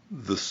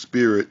the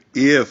Spirit,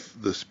 if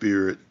the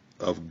Spirit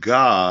of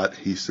God,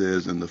 he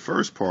says in the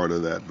first part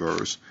of that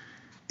verse,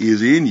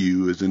 is in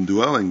you, is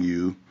indwelling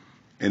you.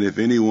 And if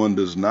anyone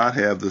does not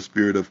have the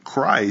Spirit of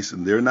Christ,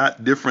 and they're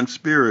not different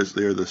spirits,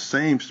 they're the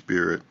same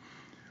Spirit,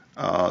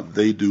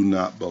 they do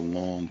not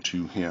belong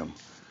to him.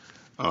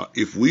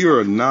 If we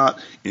are not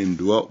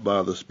indwelt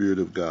by the Spirit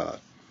of God,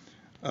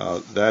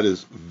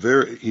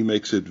 he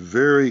makes it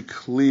very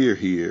clear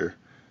here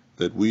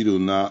that we do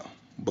not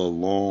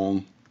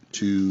belong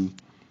to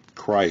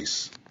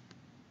Christ.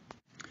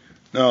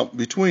 Now,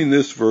 between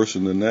this verse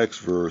and the next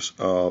verse,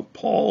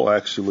 Paul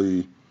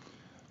actually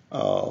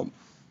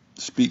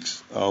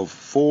speaks of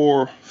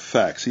 4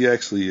 facts. He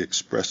actually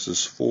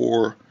expresses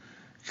 4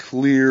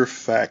 clear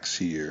facts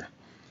here.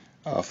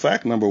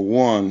 Fact number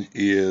 1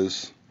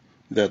 is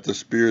that the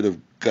Spirit of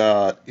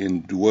God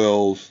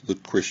indwells the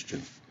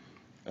Christian.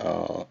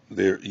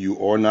 You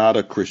are not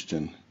a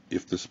Christian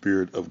if the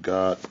Spirit of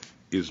God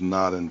is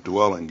not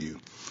indwelling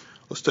you.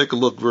 Let's take a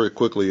look very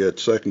quickly at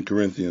 2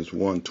 Corinthians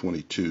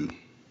 1:22.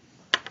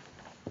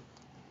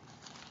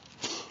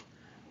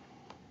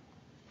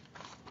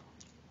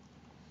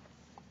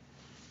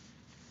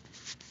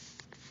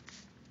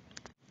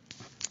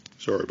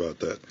 Sorry about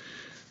that.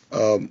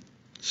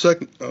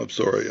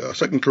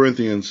 2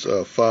 Corinthians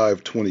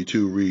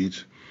 5:22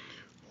 reads,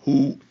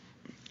 "Who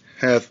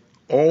hath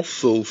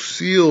also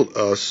sealed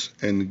us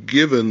and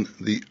given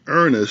the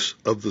earnest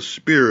of the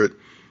Spirit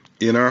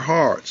in our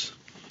hearts."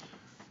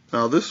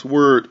 Now, this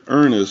word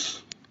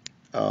earnest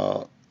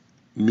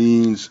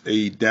means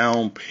a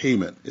down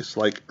payment. It's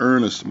like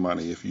earnest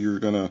money. If you're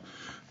going to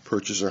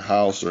purchase a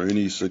house or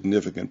any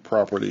significant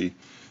property,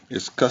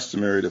 it's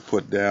customary to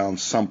put down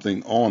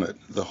something on it.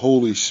 The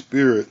Holy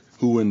Spirit,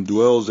 who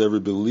indwells every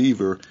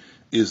believer,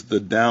 is the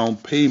down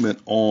payment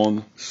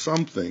on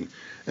something.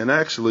 And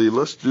actually,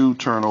 let's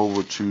turn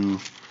over to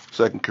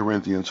 2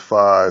 Corinthians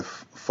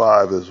 5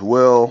 as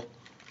well.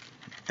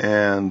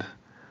 And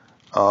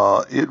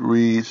it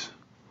reads,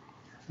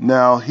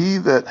 "Now he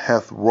that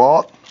hath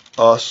wrought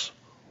us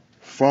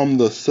from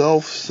the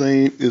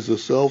selfsame is the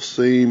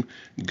selfsame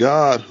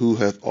God, who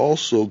hath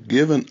also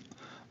given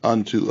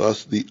unto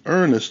us the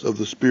earnest of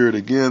the Spirit."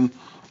 Again,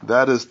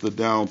 that is the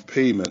down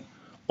payment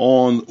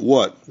on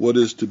what? What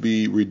is to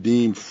be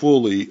redeemed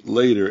fully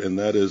later, and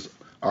that is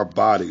our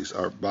bodies.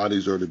 Our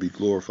bodies are to be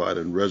glorified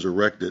and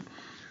resurrected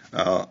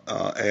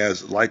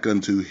as like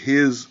unto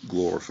his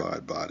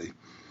glorified body.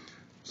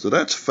 So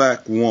that's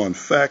fact one.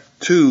 Fact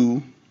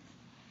two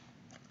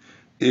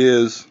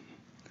is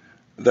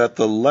that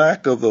the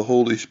lack of the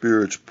Holy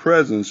Spirit's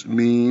presence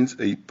means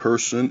a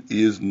person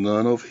is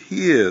none of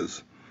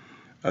his.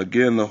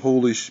 Again, the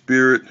Holy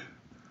Spirit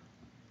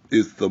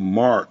is the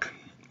mark,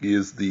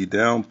 is the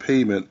down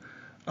payment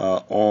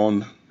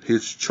on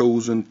his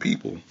chosen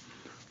people.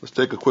 Let's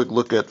take a quick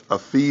look at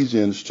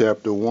Ephesians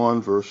chapter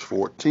 1, verse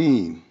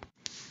 14.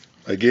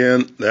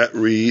 Again, that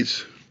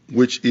reads,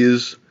 which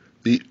is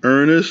the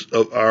earnest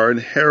of our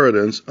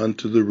inheritance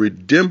unto the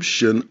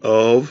redemption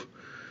of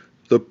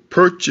the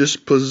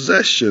purchased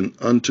possession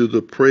unto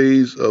the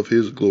praise of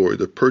his glory.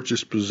 The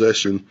purchased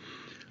possession,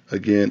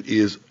 again,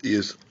 is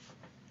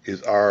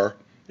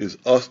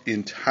us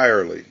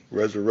entirely.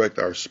 Resurrect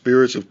our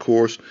spirits, of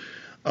course,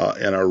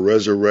 and our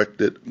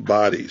resurrected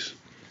bodies.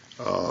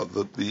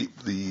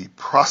 The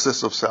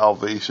process of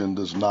salvation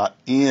does not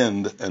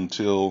end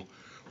until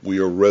we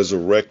are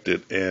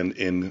resurrected and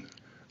in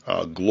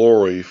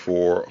glory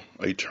for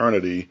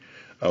eternity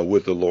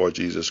with the Lord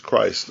Jesus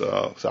Christ.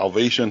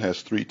 Salvation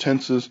has three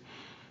tenses.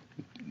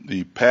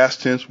 The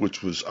past tense,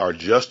 which was our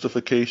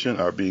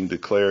justification, our being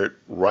declared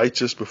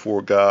righteous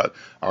before God,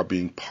 our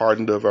being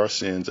pardoned of our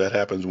sins. That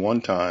happens one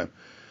time.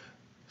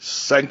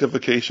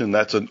 Sanctification,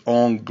 that's an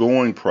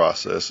ongoing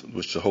process,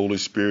 which the Holy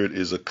Spirit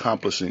is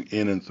accomplishing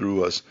in and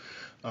through us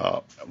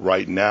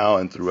right now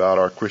and throughout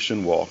our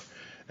Christian walk.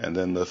 And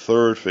then the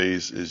third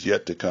phase is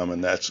yet to come,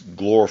 and that's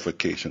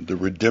glorification, the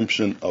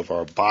redemption of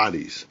our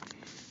bodies.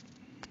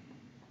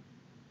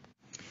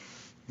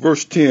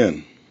 Verse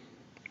 10.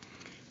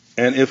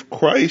 And if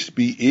Christ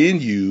be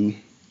in you,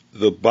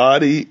 the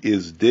body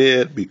is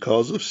dead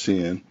because of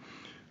sin,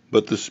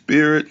 but the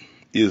spirit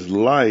is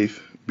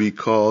life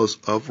because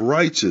of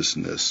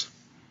righteousness.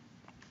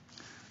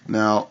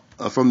 Now,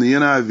 from the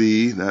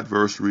NIV, that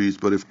verse reads,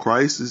 but if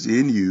Christ is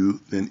in you,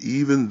 then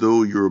even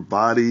though your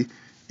body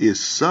is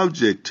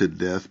subject to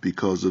death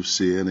because of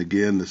sin,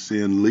 again, the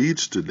sin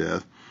leads to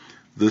death,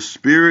 the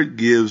spirit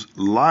gives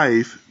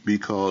life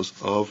because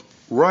of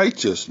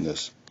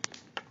righteousness.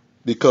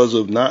 Because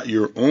of not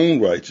your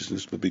own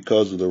righteousness, but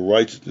because of the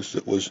righteousness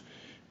that was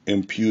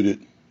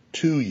imputed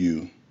to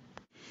you.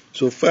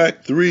 So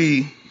fact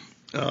three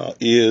of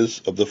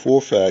the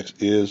four facts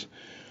is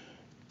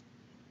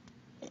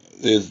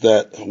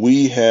that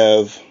we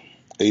have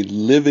a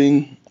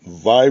living,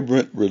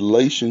 vibrant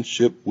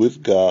relationship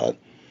with God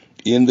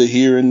in the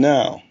here and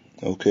now.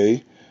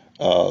 Okay?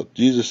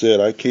 Jesus said,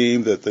 I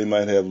came that they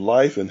might have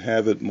life and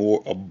have it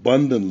more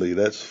abundantly.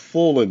 That's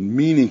full and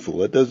meaningful.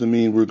 That doesn't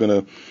mean we're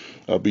going to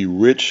be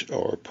rich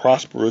or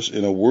prosperous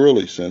in a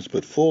worldly sense,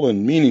 but full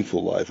and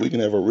meaningful life. We can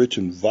have a rich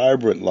and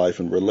vibrant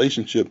life and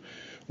relationship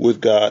with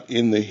God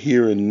in the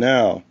here and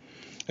now.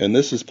 And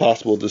this is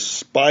possible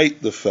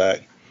despite the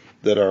fact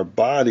that our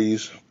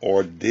bodies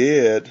are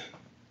dead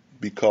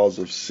because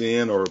of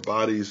sin, or our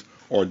bodies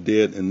are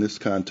dead in this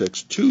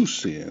context to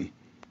sin.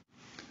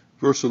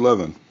 Verse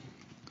 11.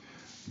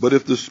 But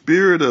if the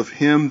spirit of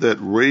him that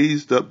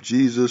raised up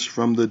Jesus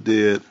from the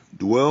dead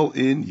dwell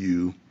in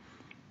you,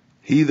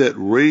 he that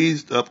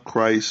raised up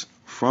Christ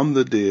from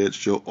the dead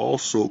shall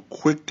also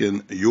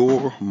quicken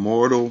your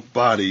mortal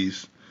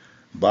bodies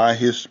by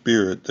his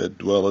Spirit that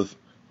dwelleth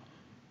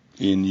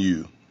in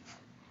you.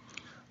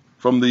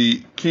 From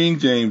the King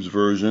James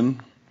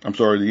Version, the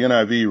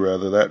NIV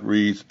rather, that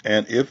reads,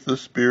 and if the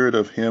Spirit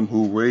of him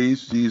who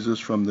raised Jesus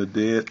from the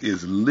dead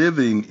is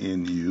living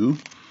in you,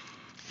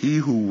 he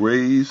who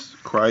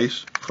raised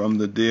Christ from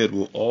the dead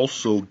will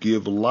also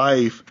give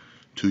life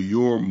to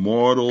your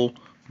mortal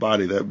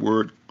body. That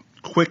word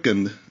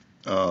quickened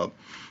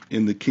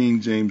in the King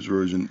James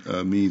Version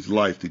means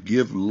life, to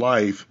give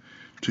life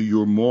to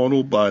your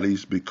mortal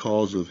bodies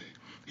because of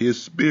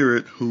his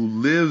Spirit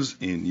who lives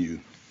in you.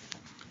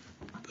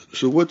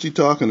 So what's he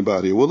talking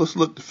about here? Well, let's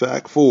look at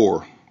fact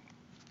 4.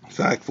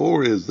 Fact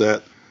 4 is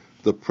that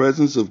the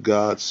presence of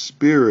God's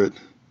Spirit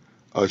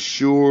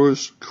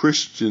assures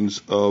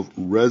Christians of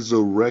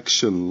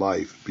resurrection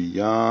life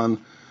beyond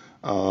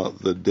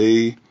the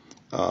day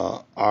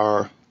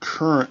our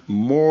current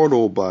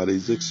mortal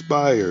bodies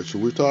expire. So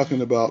we're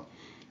talking about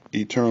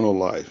eternal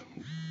life.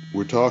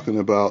 We're talking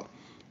about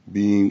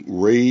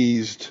being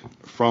raised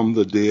from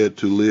the dead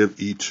to live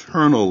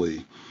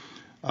eternally.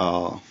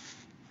 So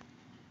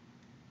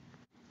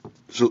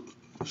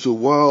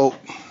while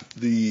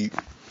the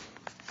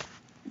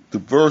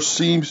verse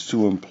seems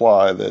to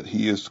imply that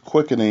he is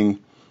quickening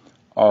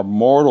our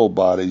mortal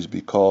bodies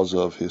because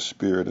of his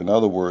Spirit, in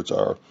other words,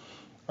 our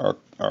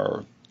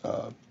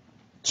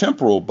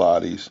temporal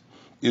bodies,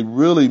 it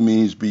really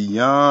means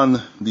beyond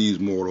these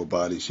mortal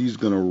bodies. He's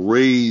going to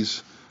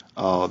raise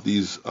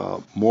these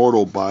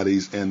mortal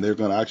bodies, and they're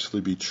going to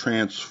actually be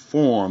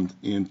transformed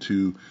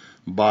into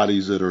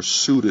bodies that are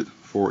suited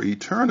for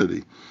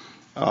eternity.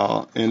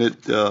 And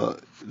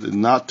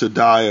not to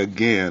die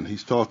again.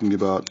 He's talking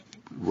about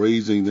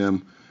raising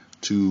them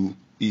to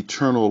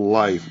eternal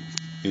life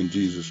in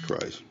Jesus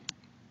Christ.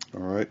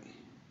 All right.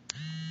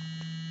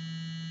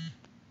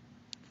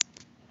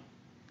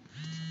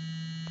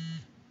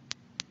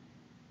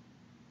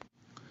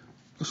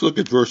 Let's look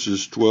at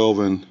verses 12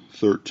 and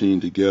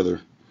 13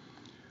 together.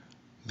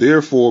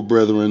 Therefore,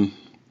 brethren,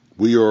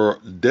 we are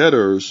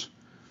debtors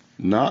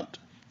not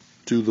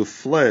to the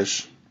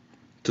flesh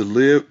to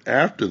live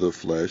after the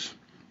flesh.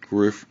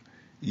 For if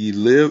ye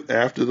live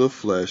after the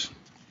flesh,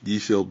 ye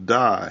shall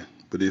die.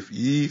 But if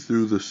ye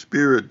through the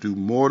Spirit do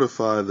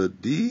mortify the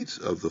deeds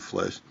of the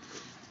flesh,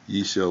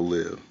 ye shall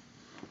live.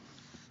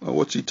 Well,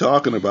 what's he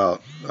talking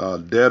about?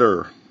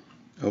 Debtor.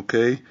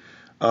 Okay.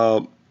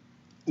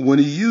 When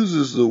he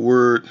uses the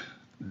word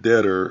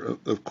debtor,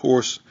 of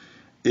course,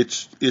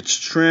 it's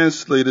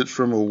translated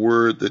from a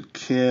word that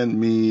can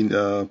mean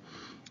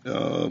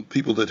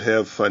people that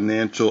have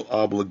financial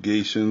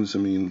obligations. I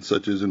mean,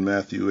 such as in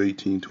Matthew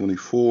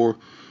 18:24.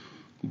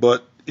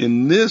 But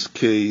in this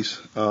case,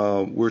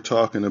 we're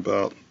talking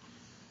about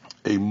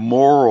a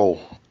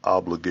moral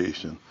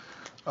obligation.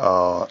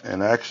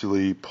 And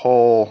actually,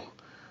 Paul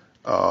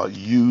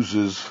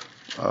uses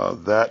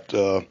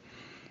that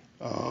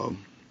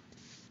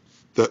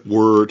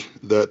word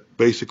that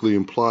basically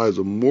implies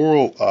a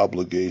moral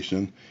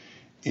obligation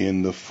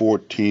in the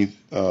 14th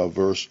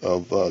verse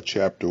of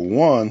chapter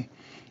 1,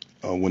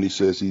 when he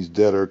says he's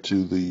debtor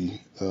to the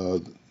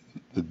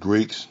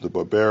Greeks, the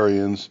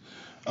barbarians,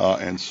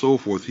 and so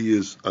forth. He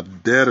is a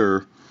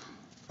debtor.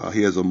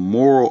 He has a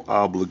moral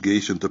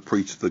obligation to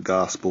preach the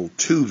gospel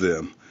to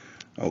them.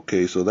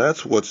 Okay, so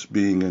that's what's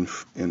being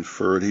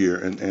inferred here.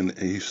 And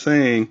he's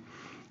saying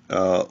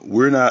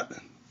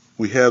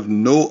we have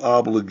no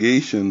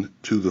obligation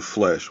to the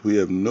flesh. We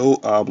have no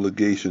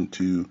obligation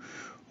to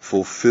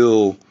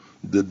fulfill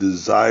the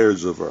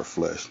desires of our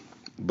flesh.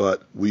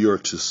 But we are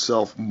to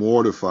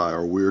self-mortify,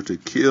 or we are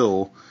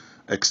to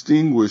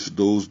extinguish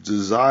those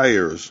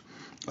desires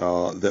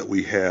that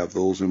we have,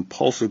 those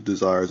impulsive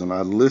desires. And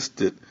I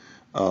listed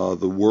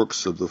the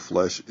works of the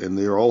flesh, and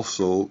they're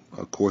also,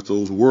 of course,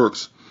 those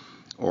works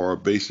are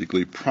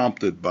basically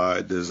prompted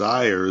by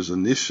desires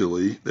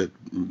initially that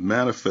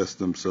manifest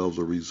themselves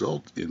or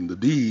result in the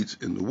deeds,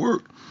 in the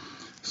work.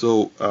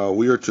 So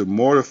we are to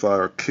mortify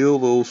or kill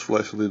those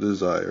fleshly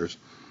desires,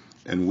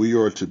 and we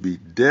are to be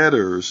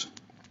debtors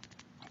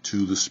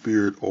to the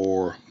Spirit,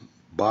 or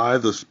by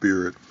the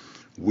Spirit.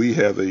 We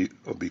have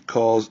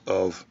because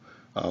of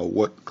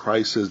what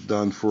Christ has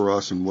done for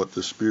us and what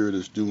the Spirit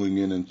is doing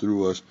in and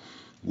through us,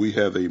 we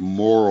have a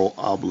moral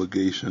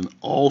obligation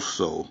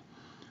also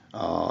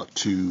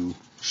to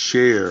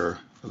share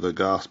the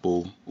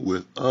gospel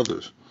with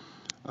others.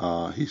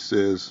 He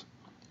says,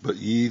 but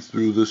ye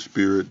through the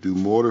Spirit do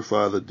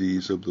mortify the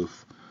deeds of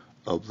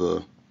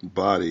the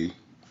body,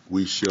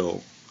 we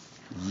shall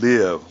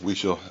live, we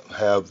shall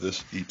have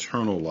this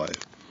eternal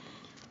life.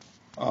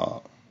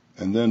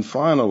 And then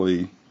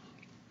finally,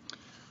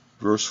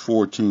 verse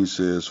 14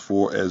 says,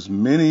 for as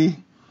many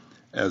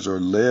as are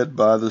led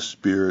by the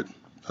Spirit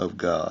of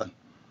God,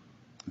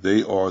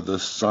 they are the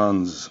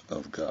sons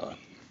of God.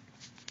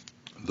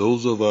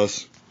 Those of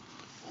us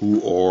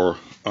who are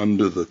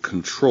under the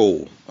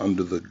control,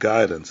 under the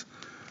guidance,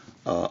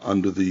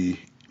 under the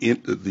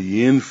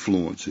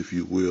influence, if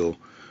you will,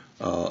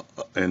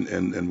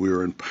 and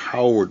we're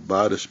empowered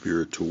by the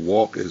Spirit to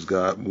walk as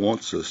God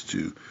wants us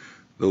to.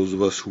 Those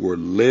of us who are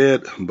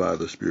led by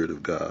the Spirit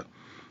of God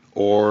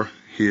are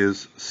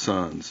His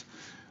sons.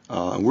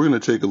 And we're going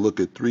to take a look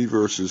at 3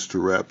 verses to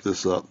wrap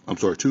this up. I'm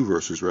sorry, 2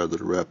 verses rather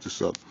to wrap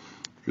this up.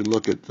 If you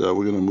look at, we're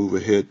going to move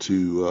ahead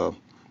to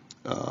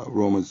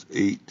Romans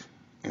 8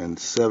 and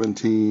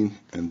 17,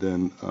 and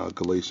then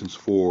Galatians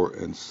 4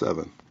 and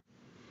 7.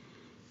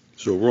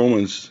 So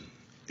Romans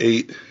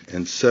 8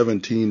 and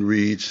 17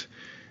 reads,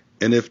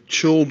 and if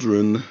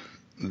children,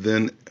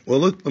 then, well,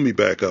 let me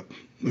back up.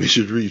 We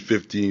should read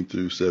 15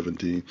 through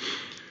 17.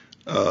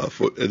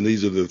 And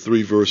these are the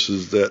 3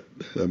 verses that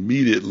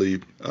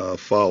immediately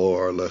follow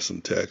our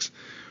lesson text.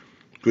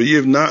 For ye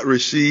have not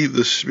received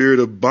the spirit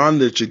of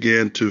bondage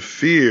again to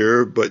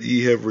fear, but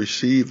ye have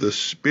received the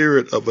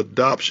spirit of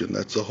adoption.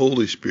 That's the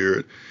Holy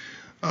Spirit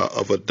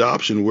of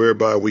adoption,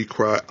 whereby we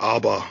cry,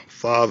 Abba,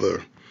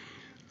 Father,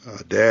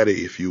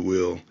 Daddy, if you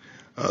will.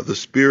 The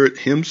Spirit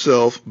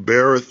Himself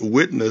beareth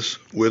witness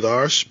with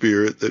our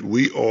spirit that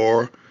we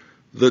are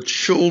the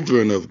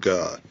children of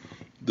God.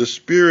 The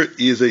Spirit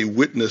is a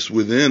witness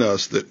within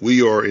us that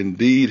we are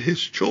indeed His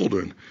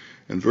children.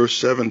 And verse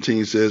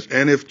 17 says,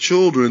 and if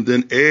children,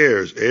 then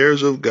heirs,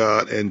 heirs of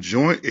God, and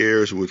joint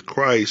heirs with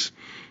Christ,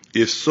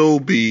 if so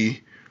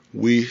be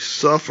we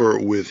suffer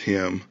with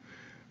Him,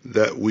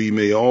 that we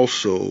may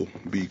also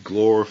be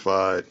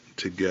glorified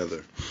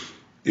together.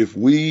 If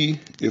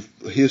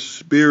His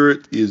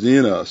Spirit is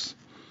in us,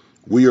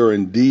 we are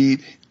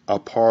indeed a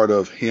part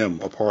of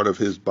Him, a part of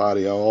His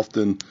body. I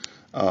often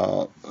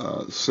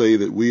say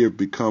that we have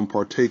become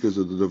partakers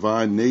of the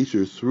divine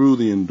nature through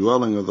the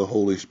indwelling of the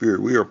Holy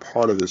Spirit. We are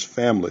part of His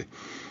family,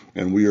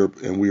 and we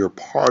are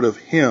part of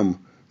Him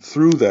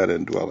through that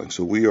indwelling.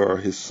 So we are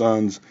His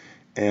sons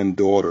and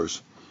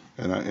daughters.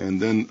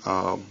 And then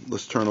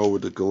let's turn over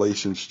to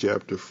Galatians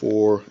chapter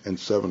 4 and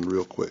 7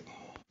 real quick.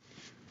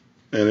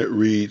 And it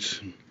reads,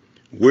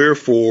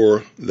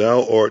 "Wherefore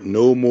thou art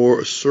no more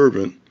a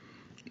servant,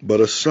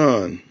 but a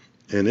son,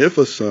 and if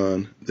a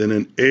son, then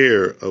an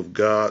heir of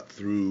God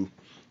through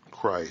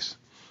Christ."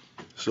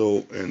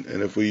 So, and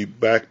if we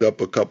backed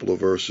up a couple of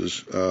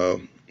verses,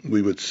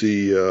 we would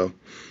see,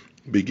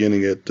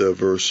 beginning at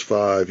verse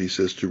 5, he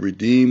says, "To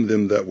redeem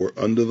them that were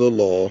under the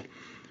law,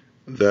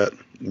 that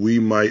we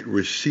might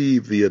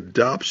receive the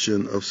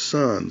adoption of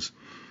sons.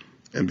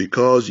 And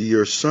because ye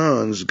are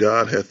sons,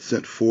 God hath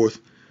sent forth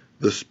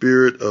the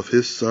Spirit of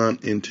his Son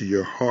into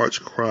your hearts,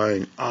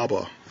 crying,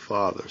 Abba,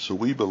 Father." So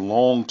we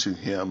belong to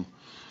him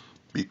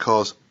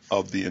because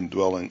of the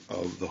indwelling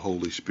of the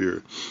Holy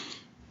Spirit.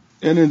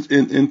 And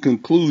in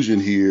conclusion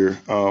here,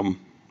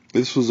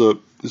 this is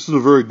a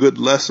very good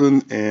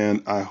lesson,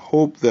 and I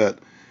hope that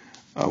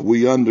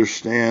we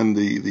understand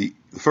the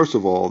first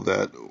of all,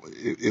 that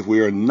if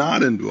we are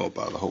not indwelt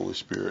by the Holy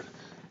Spirit,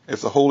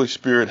 if the Holy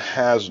Spirit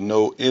has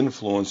no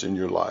influence in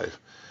your life,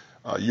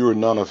 you are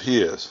none of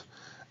his.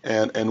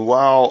 And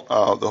while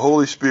the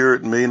Holy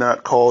Spirit may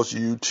not cause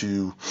you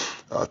to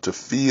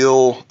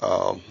feel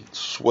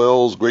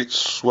great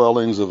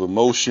swellings of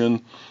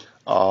emotion,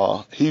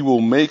 he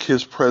will make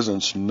his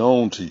presence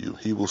known to you.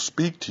 He will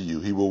speak to you.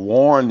 He will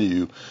warn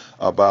you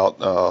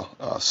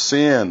about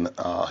sin.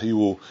 He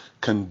will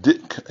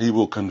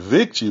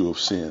convict you of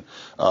sin.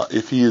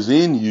 If he is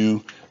in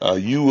you,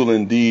 you will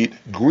indeed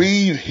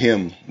grieve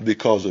him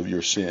because of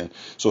your sin.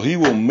 So he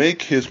will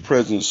make his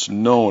presence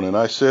known. And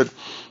I said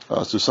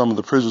to some of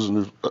the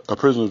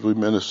prisoners we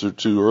ministered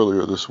to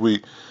earlier this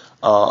week,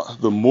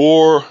 the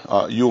more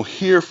you'll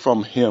hear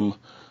from him,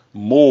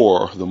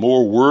 the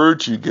more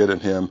words you get in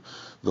him,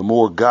 the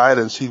more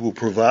guidance he will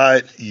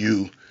provide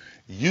you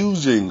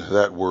using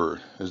that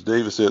word. As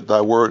David said, "Thy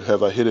word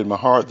have I hid in my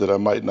heart that I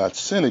might not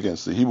sin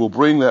against thee." He will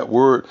bring that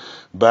word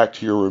back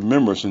to your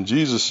remembrance. And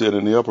Jesus said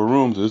in the upper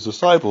room to his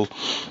disciples,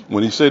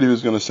 when he said he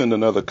was going to send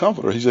another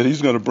comforter, he said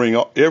he's going to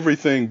bring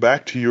everything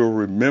back to your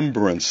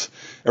remembrance,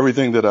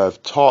 everything that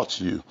I've taught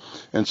you.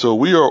 And so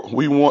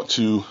we want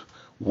to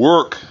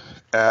work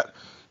at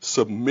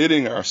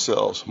submitting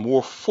ourselves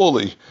more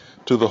fully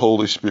to the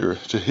Holy Spirit,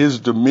 to his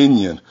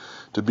dominion,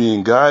 to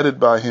being guided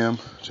by him,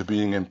 to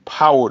being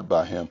empowered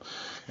by him.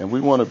 And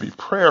we want to be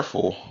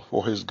prayerful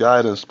for his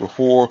guidance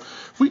before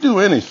we do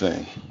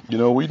anything. You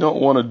know, we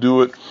don't want to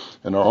do it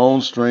in our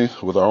own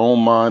strength, with our own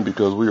mind,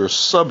 because we are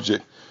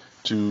subject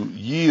to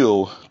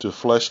yield to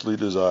fleshly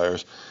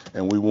desires,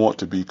 and we want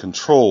to be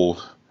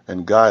controlled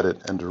and guided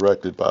and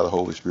directed by the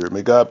Holy Spirit.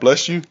 May God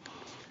bless you,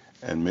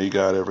 and may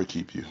God ever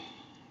keep you.